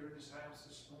be here in this house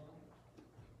this morning.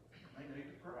 You may need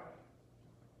to pray.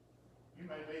 You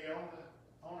may be on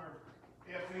our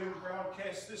FM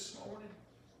broadcast this morning.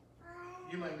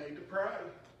 You may need to pray.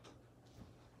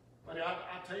 But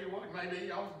I tell you what, it may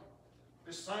be on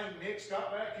this thing Nick's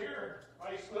got back here,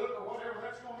 Facebook or whatever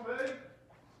that's going to be.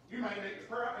 You may need to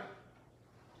pray.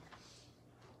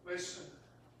 Listen,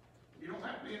 you don't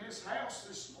have to be in this house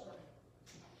this morning.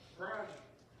 Pray.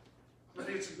 But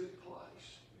it's a good place.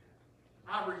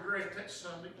 I regret that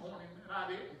Sunday morning that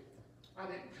I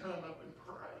didn't come up and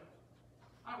pray.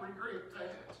 I regret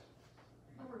that.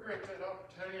 I regret that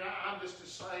opportunity. I'm just as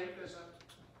saved as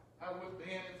I would have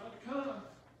been if I'd come.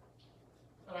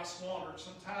 But I squandered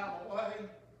some time away,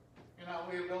 and I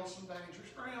lived on some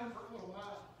dangerous ground for a little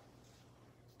while.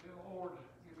 Dear Lord,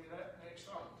 give me that next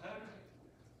opportunity.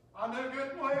 I knew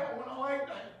good and well when I laid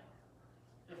down.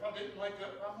 If I didn't wake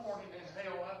up by morning in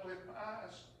hell, I'd lift my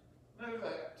eyes. Knew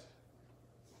that.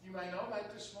 You may know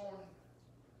that this morning.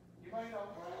 You may know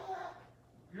that.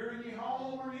 You're in your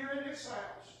home or you're in this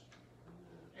house.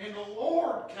 And the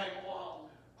Lord came along.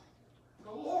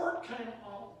 The Lord came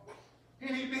along.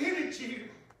 And He visited you.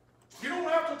 You don't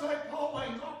have to take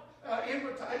Pauline's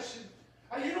invitation.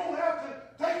 You don't have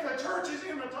to take the church's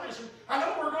invitation. I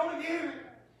know we're going to give it.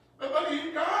 But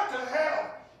you've got to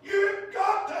have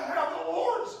the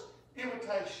Lord's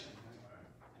invitation.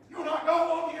 You'll not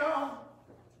go on your own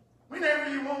whenever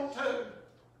you want to.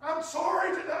 I'm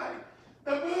sorry today.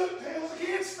 The book tells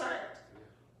against that.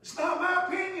 It's not my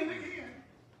opinion again.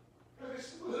 But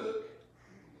it's the book.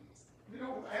 The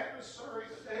old adversary,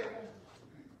 the devil,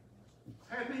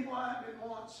 had me blinded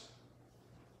once,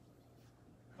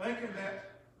 thinking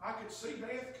that I could see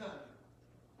death coming.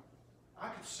 I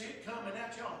could see it coming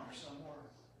out yonder somewhere.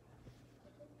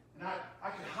 And I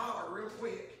could holler real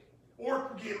quick, Lord,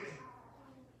 forgive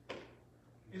me.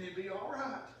 And it'd be all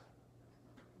right.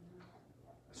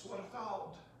 That's what I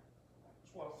thought.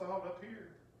 That's what I thought up here.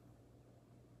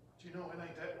 But you know, it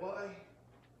ain't that way.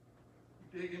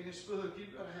 You dig in this book,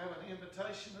 you've got to have an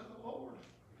invitation of the Lord.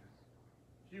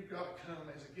 You've got to come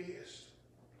as a guest.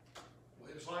 Well,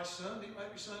 it was last Sunday,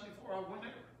 maybe Sunday before I went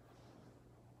there.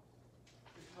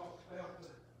 We talked about the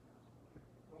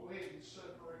wedding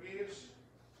supper, I guess.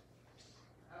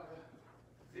 How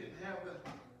they didn't have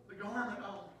the garment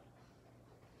on.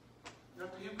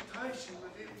 Got the invitation,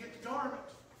 but didn't get the garment.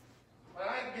 But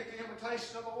I didn't get the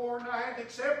invitation of the Lord, and I had to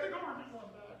accept the garment one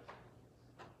day.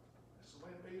 That's the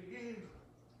way it be to you.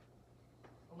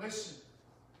 Well, listen,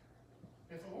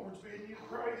 if the Lord's bidding you to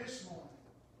pray this morning,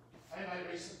 there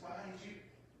may be some things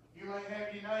you may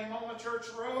have your name on the church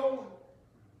roll.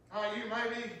 You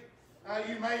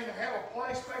may have a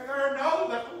place back there. Know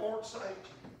that the Lord saved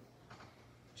you.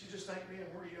 But you just ain't being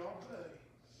where you ought to be.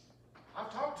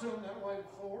 I've talked to him that way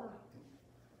before.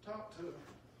 Talked to him.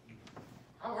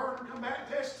 I've heard him come back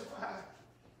and testify.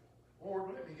 Lord,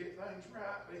 let me get things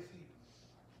right with you.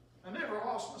 I never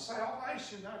lost my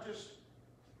salvation. I just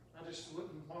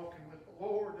wasn't walking with the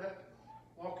Lord. That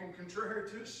walking contrary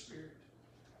to His Spirit.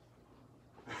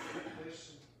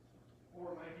 Listen,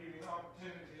 Lord may give you an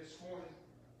opportunity this morning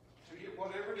to get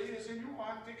whatever it is in your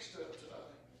life fixed up today.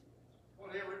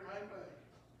 Whatever it may be.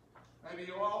 Maybe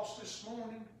you're lost this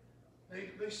morning,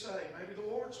 need to be saved. Maybe the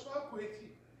Lord spoke with you.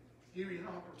 Give you an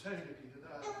opportunity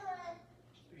today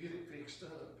to get it fixed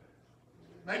up.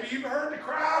 Maybe you've heard the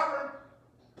cry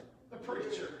from the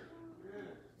preacher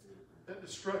that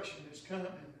destruction is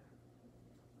coming.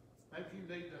 Maybe you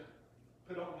need to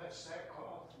put on that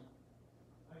sackcloth.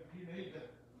 Maybe you need to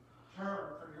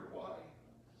turn from your way.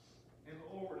 And the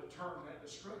Lord will turn that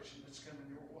destruction that's coming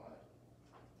your way.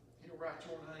 He'll write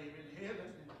your name in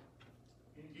heaven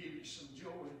and give you some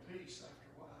joy and peace after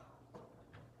a while.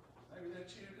 Maybe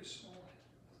that's you this morning.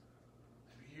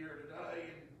 Maybe you're here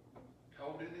today and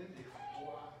cold and indifferent.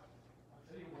 Boy, I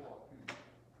tell you what,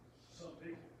 some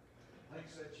people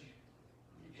think that you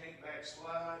can't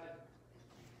backslide.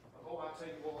 Oh, I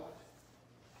tell you what.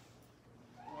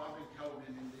 Well, I've been cold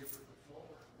and indifferent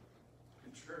before.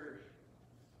 Contrary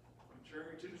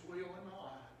to His will in my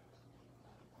life.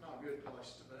 Not a good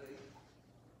place to be.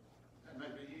 That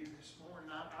may be you this morning.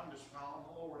 I'm just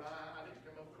following the Lord. I didn't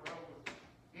come up the road with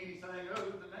anything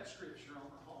other than that scripture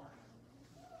on my heart.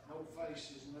 No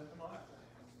faces, nothing like that.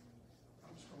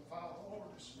 I'm just going to follow the Lord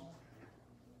this morning.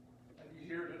 Maybe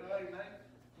you're here today and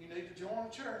you need to join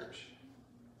a church.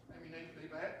 Maybe you need to be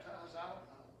baptized. I don't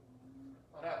know.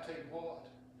 But I tell you what,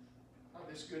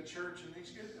 this good church and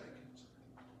these good deacons,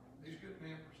 these good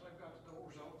members, they've got the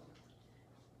doors open,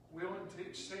 willing to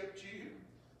accept you.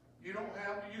 You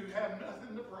have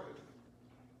nothing to prove.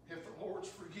 If the Lord's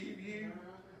forgive you,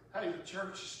 hey, the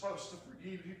church is supposed to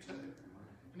forgive you too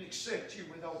and accept you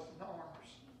with open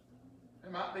arms.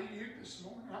 It might be you this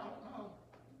morning, I don't know.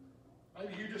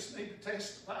 Maybe you just need to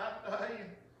testify today and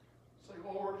say,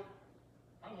 Lord,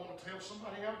 I want to tell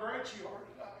somebody how great you are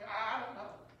today. I don't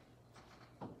know.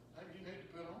 Maybe you need to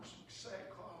put on some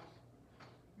sackcloth.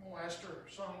 I'm going to ask our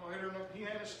songwriter and the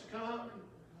pianist to come. And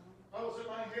those that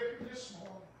may hear it this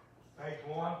morning. Page I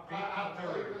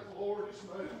 153. believe that the Lord is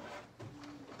moved.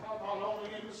 Not only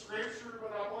in the Scripture,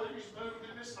 but I believe He's moved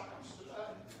in this house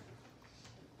today.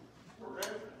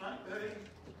 Wherever it might be.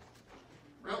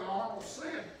 Brother Arnold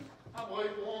said, I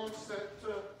believe once that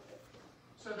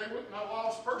said there wasn't no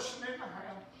lost person in the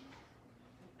house.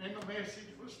 And the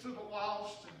message was to the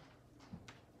lost. And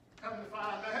come to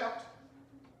find out,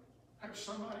 there's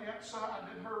somebody outside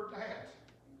that heard that.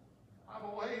 I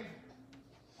believe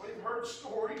we've heard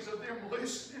stories of them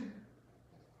listening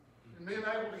and being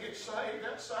able to get saved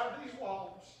outside these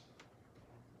walls.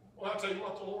 Well, I tell you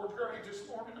what, the Lord's great this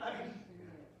morning, ain't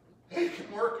He? He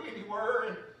can work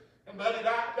anywhere, and buddy,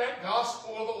 that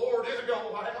gospel of the Lord, it'll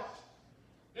go out.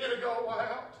 It'll go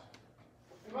out.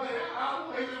 And buddy, I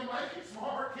believe it'll make its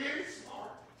mark, hit its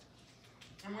mark.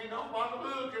 And we know by the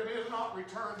book it is not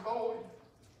returned void.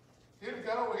 It'll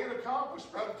go, it'll accomplish,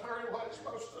 Brother Terry, what it's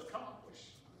supposed to accomplish.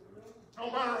 No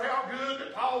matter how good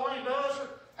that Paul Wayne does or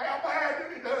how bad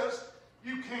that he does,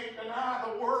 you can't deny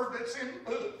the word that's in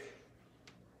the book.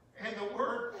 And the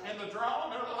word and the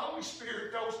drawing of the Holy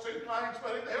Spirit, those two things,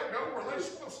 but they'll go where they're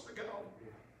supposed to go.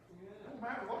 No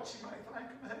matter what you may think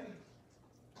of me.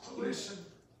 So listen,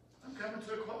 I'm coming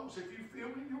to a close. If you feel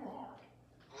in your heart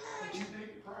that you need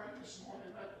to pray this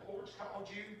morning, that the Lord's called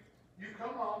you, you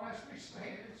come on as we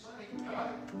stand and sing.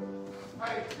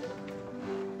 Hey,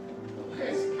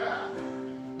 Hezekiah,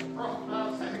 the prophet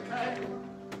Isaiah came,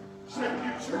 said,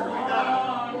 you surely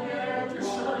died. You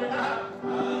surely died.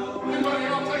 Anybody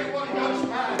else tell you what he got his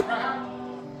mind right?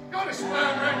 Got his mind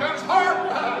right, got his heart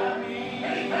right.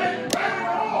 And he came and ran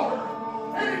the Lord.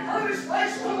 And he turned his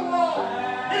face to the Lord.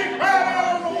 And he cried out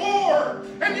on the Lord.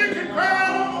 And you can cry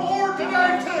out on the Lord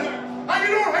today too. Now you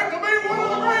don't have to be one of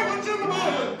the great ones in the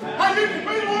book. How you can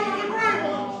be one of the great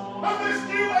ones of this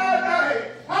July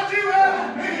day. How you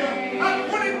have been, how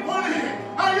 2020,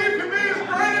 how you can be as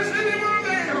great as any one of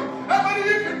them. How many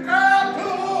you can cry out to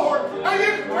the Lord. How you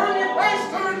can turn your face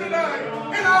to Him today.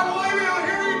 And I believe He'll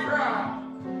hear you cry.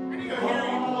 And He'll hear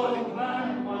you bloody.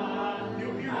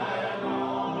 He'll hear that.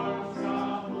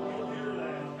 He'll hear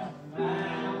that.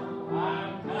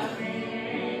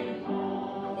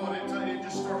 What it tell you, it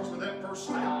just starts with that first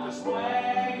step. Just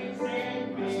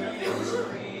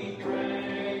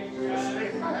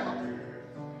step out.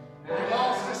 You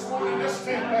lost this morning, just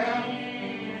step out.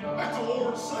 Let the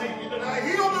Lord save you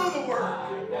today. He'll do the work.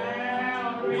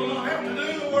 You don't have to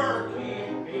do the work.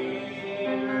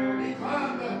 He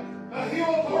climbed the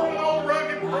hill upon an old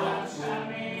rugged cross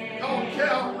called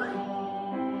Calvary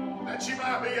that you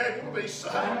might be able to be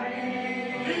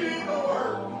saved. He did the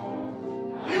work.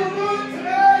 He'll do it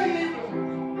today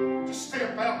even. Just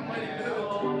step out and let Him do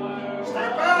it.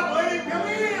 Step out and let Him come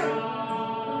in.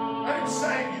 Let Him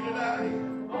save you today.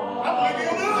 I believe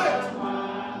He'll do it.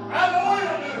 I know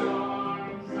He'll do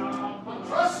it. I'm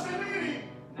trusting in Him.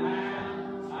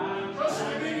 I'm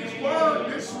trusting in His word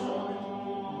this morning.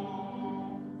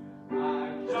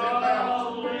 Step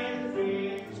out.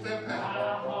 Step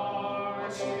out.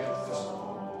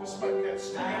 Just make that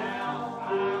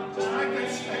stand. Just make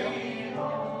that stand.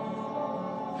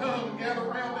 Come and gather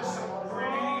around this altar.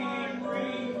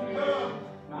 Come.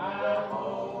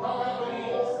 Call out to the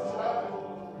Lord today.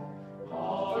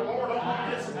 Lord, I want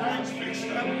to get some things fixed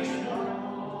up this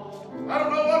morning. I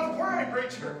don't know what to pray,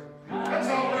 preacher. That's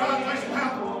all right.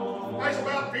 There's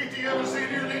about 50 of us in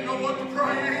here that didn't know what to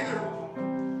pray either.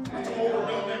 But the Lord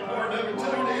done that part of it too,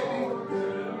 didn't He?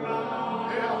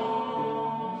 Yeah.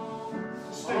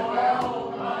 Step out.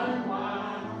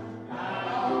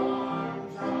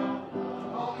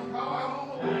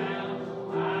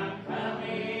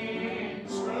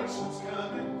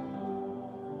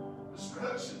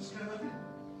 Destruction's coming.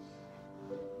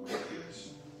 Wickedness.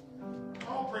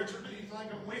 Oh, preacher, do you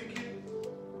think I'm wicked?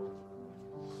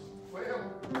 Well,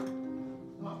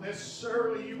 not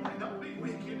necessarily. You may not be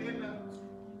wicked in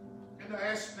the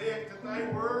aspect that they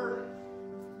were.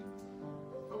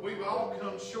 But we've all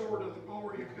come short of the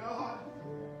glory of God.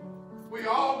 We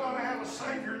all got to have a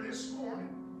Savior this morning.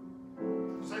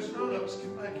 Because there's none of us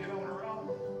can make it on our own.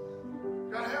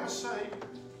 Got to have a Savior.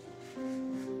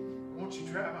 Won't you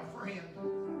try my friend?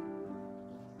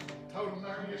 I told him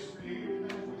there yesterday evening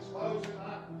as we was closing,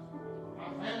 I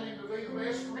found him to be the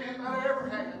best friend I ever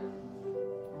had.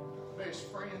 Best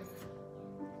friend.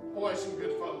 Boy, there's some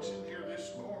good folks in here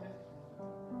this morning.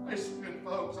 There's some good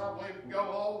folks I believe would go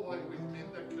all the way with me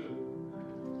if they could.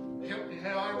 Help me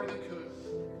however they could.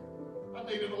 I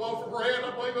needed a loaf of bread.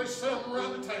 I believe there's some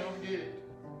around the town to get it.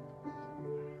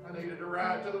 I needed to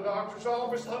ride to the doctor's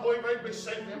office. I believe they'd be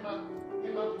sitting in my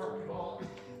parking lot.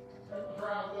 The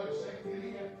driveway saying, get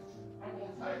in. I'm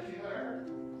going to take you there.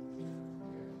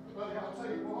 But I'll tell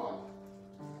you what.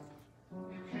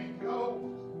 You can't go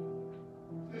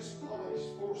this place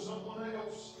for someone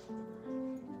else.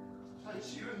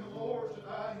 Takes you in the Lord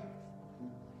today.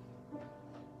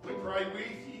 We pray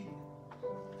with you.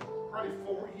 Pray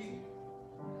for you.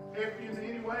 Help you in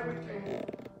any way we can.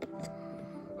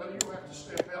 But you have to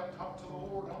step out and talk to the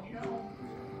Lord on your own.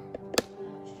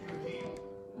 It's you and Him.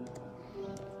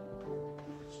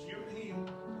 It's you and Him.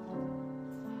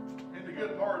 And the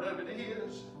good part of it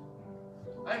is,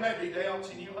 they may be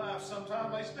doubts in your life.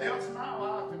 Sometimes there's doubts in my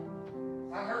life.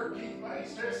 And I heard Keith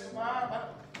Bates testify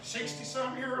about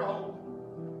 60-some-year-old.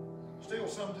 Still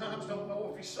sometimes don't know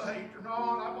if he's saved or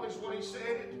not. I believe what he said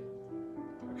it.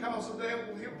 Because the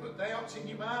devil, he'll put doubts in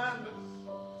your mind.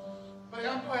 But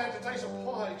I'm glad that there's a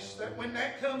place that when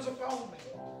that comes upon me,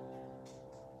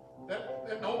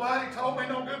 that nobody told me,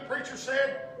 no good preacher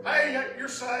said, hey, you're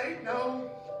saved. No.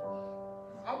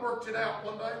 I worked it out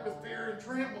one day with fear and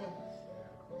trembling,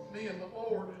 me and the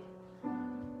Lord.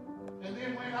 And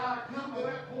then when I come to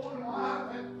that point in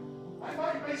life, there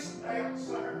may be some doubts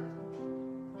there.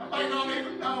 I may not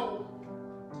even know.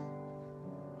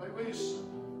 Maybe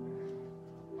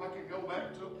I could go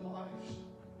back to a place,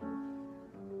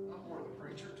 not where the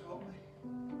preacher told me,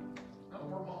 not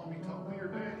where Mommy told me or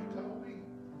Daddy told me,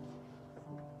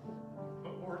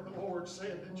 but where the Lord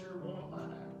said that you're one of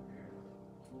mine.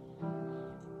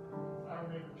 I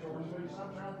remember George Lee, I'm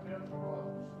trying to get the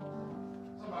close.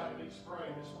 Somebody needs to pray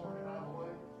this morning, I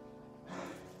believe.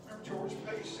 Remember George P.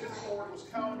 said the Lord was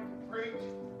calling him to preach. I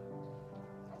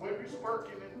believe he was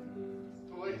working in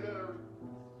Toledo or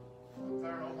up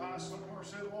there in Ohio somewhere.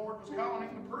 Said the Lord was calling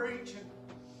him to preach, and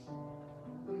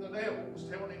the devil was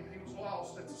telling him he was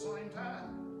lost at the same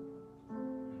time.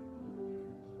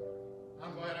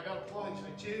 I'm glad I got a place,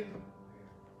 ain't you?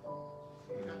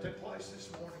 You got that place this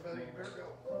morning, buddy. You better go.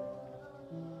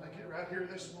 Make it right here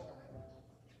this morning.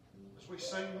 As we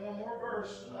sing one more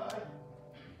verse today.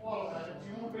 What about it?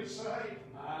 You want to be saved?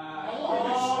 I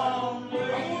want to be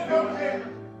saved. I want to go to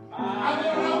heaven. I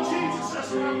want to know Jesus as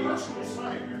my personal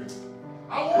Savior.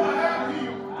 I want to have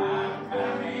Him.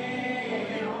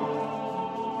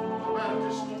 What about it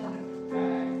this morning?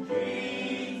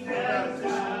 What about it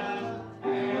this morning?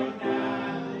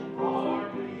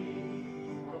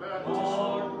 What about it this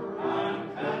morning?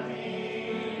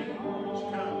 What you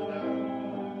come to know?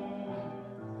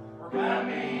 We're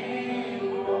coming.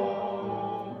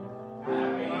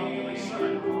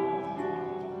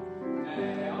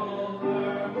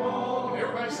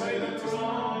 Everybody say that to me.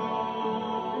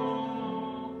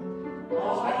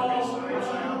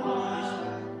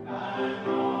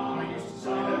 I used to say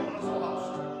that when I was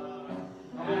lost.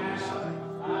 I'm going to say,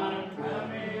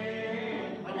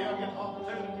 maybe I'll get the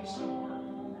opportunity somewhere.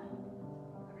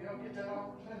 Maybe I'll get that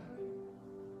opportunity.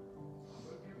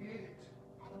 But you get it.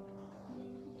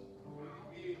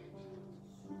 You get it.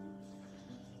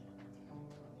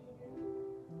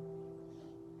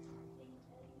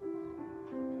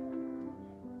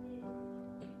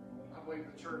 I believe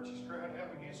the church is cried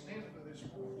out against Nineveh this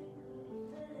morning.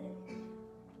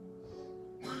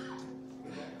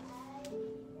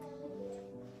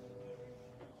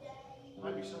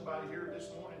 Maybe somebody here this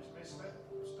morning has missed that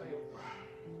step.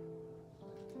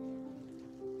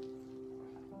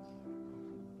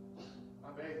 I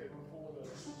beg that before the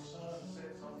sun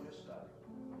sets on this day,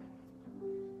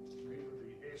 either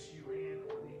the S-U-N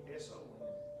or the S-O-N,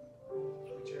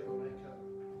 whichever may come,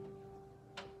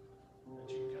 that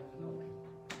you come to know Him.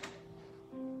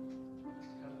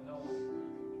 Come to know Him.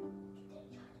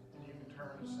 And you can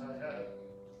turn and say, hey,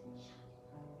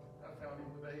 I found Him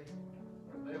to be,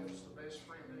 or that was the best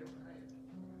friend I ever had.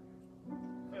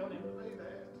 Found Him to be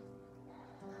that.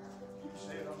 You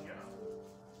said, I'm young.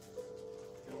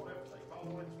 You don't have to take all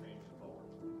the way to me to the Lord.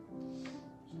 So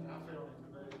I found Him to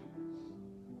be.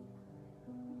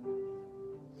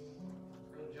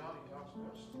 Brother Johnny talks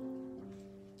about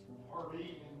hard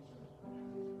evenings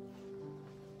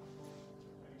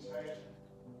that he's had.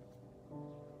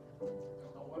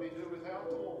 Don't know what he'd do without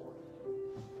the Lord.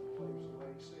 That was the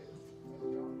way he said. Brother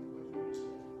Johnny, that was what he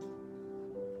said.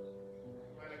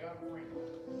 Glad I got free.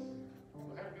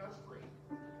 Glad I got free.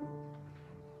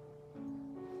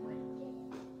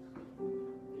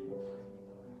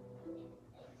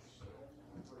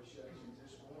 Appreciate you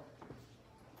this morning.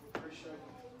 Appreciate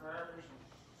the prayers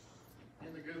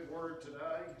and the good word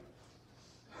today.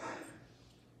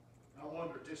 I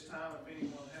wonder at this time if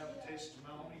anyone have a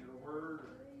testimony or word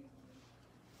or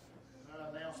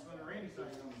an announcement or anything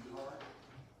on your heart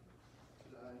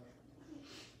today.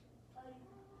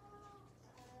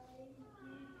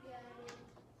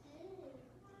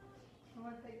 I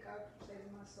want to thank God for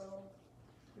saving my soul.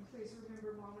 And please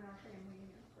remember Mom and our family in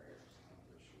your prayers.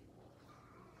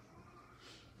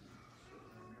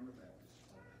 Remember that.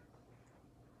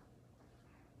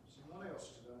 Someone else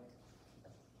today.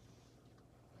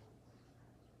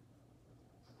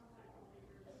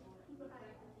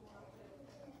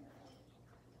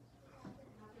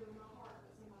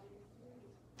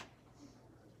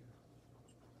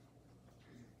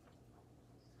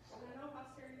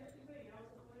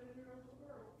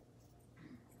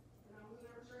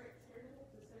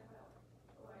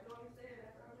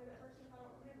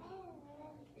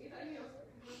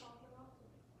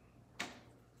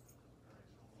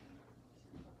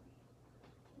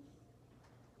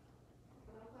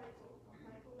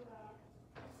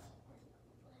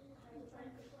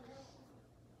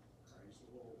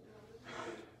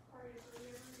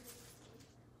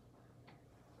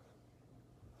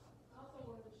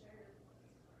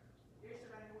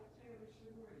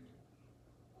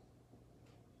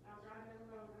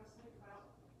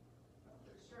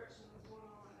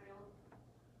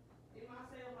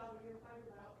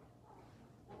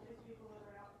 Praise the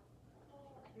Lord.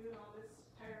 Doing all this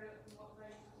tearing up and what they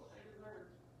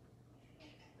deserve.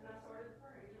 And I started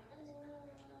praying.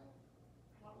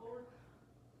 My Lord,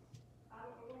 I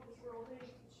don't know what this world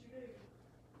needs, but you do.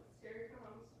 Scary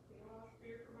times. You know, I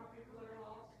fear for my people that are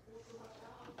lost, I fear for my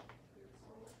child.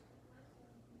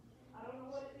 I don't know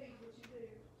what it needs, but you do.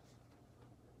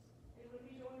 And when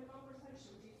you join the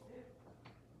conversation, you said,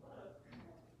 love.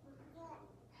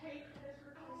 Hate has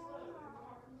replaced love in my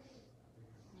heart.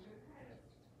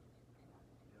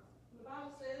 The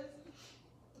Bible says,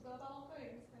 above all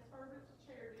things, have fervent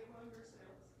charity among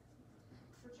yourselves.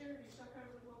 For charity shall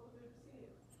cover the multitude of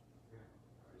sins.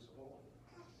 Praise the Lord.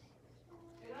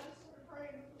 And I just started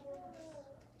praying with the Lord.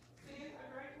 Sin, a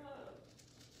great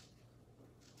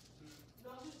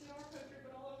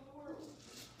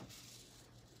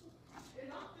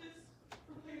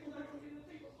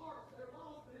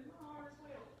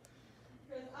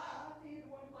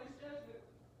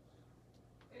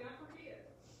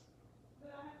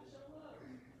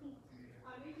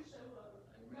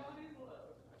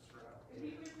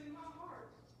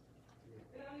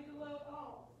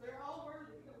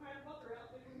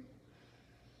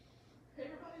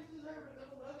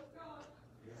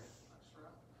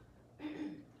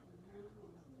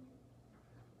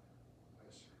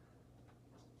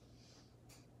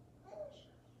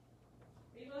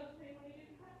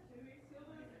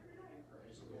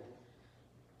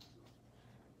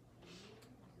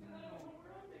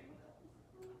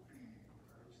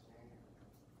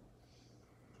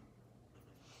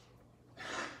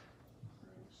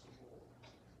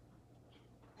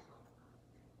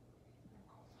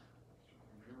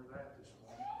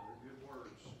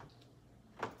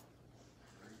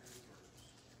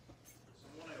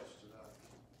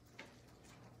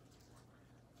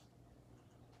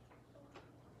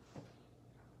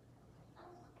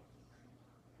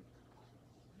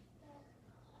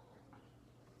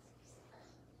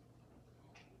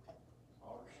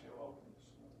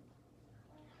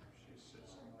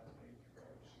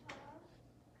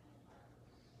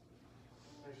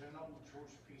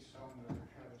George Peace song that I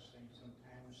try to sing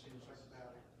sometimes, seems like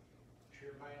about it. Sure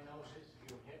everybody knows it, if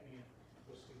you'll help me,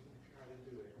 we'll see if we can try to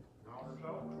do it. Dollars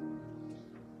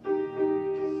over.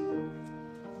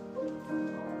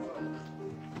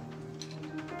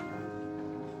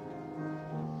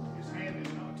 His hand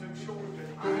is not too short to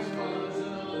I was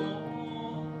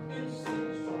alone, it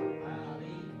seems so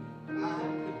cloudy, I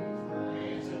couldn't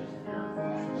find step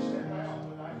out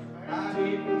without your I mask.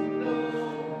 didn't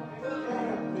know the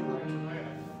Lord would be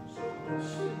so much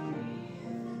to me.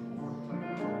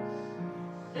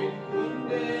 And one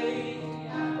day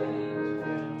I laid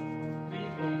down, we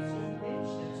made some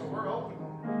patience. So we're open.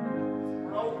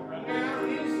 We're open right There now.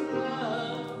 is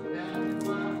love down in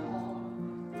my heart,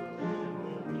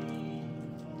 will be.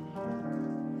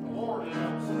 The Lord is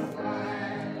I'm so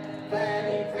glad that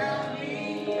He found me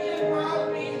and brought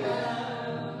me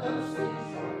out of sin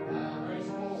dark valley.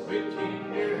 With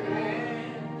tender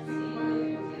hands He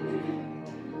lifted me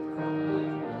from the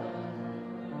flood.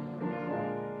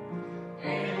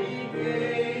 And He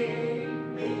gave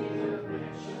me the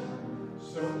mansion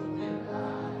so that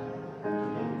I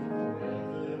live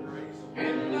forever.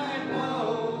 And I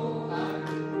know I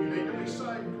could You need to be saved.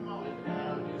 Come on.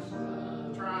 without His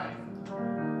love. Try it.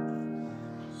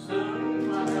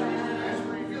 Sometimes the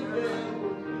devil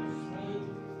tempts me,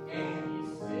 and he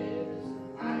says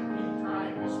I keep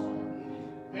trying this one.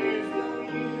 There's no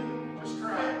use, Just try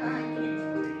that it. I keep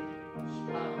reaching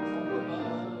from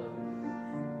above.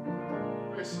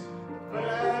 Listen. But I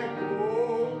go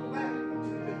back to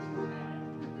the time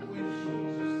when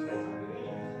Jesus found me.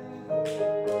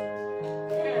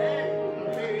 And the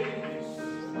place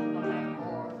of my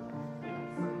heart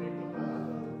in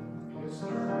love. Yes,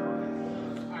 sir.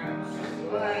 I'm so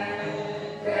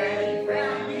glad that He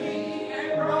found me and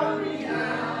brought me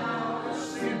out of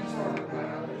sin's dark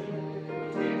valley.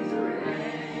 Tender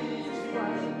hands He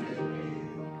lifted me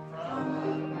from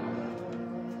above.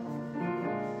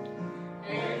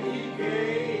 And He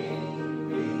gave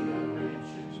me a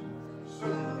mansion so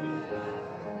that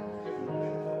I could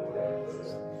live forever.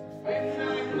 And I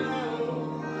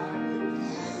know I could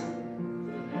live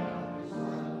without His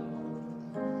love.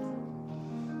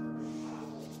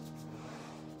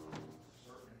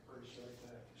 Certainly appreciate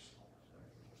that this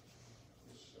morning.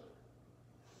 Yes, sir.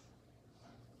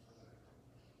 Thank you for that.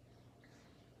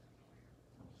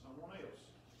 Someone else?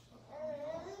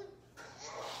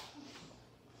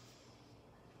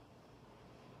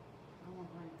 I want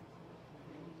to bring it up.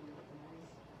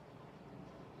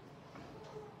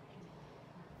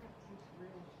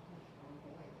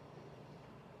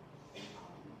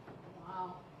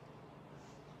 Wow.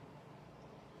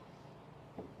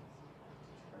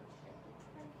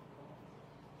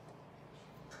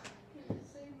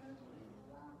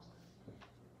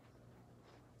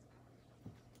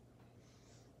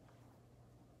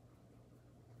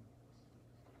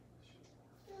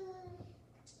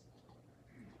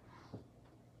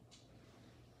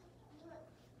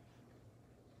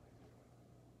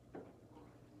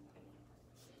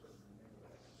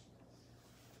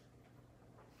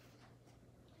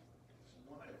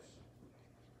 Someone else?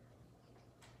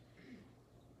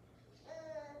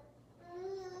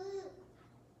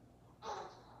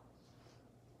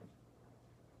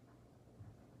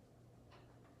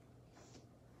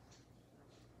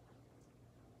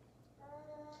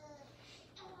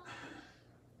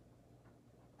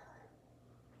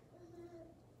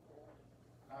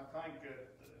 I think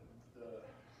that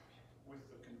with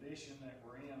the condition that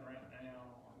we're in right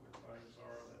now, with things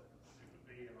are that it would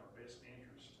be in our best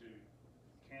interest to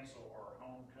cancel our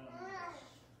homecoming, which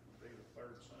would be the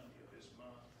third Sunday of this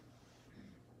month.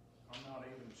 I'm not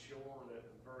even sure that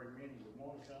very many would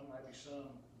want to come, maybe some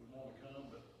would want to come,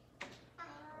 but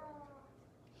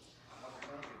I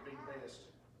think it'd be best.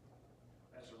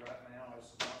 As of right now,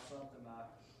 it's not something I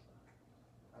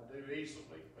do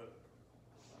easily, but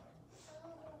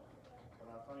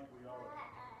I think we ought to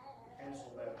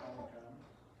cancel that homecoming.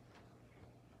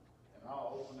 And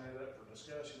I'll open that up for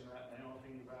discussion right now, if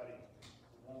anybody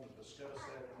want to discuss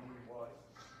that in any way.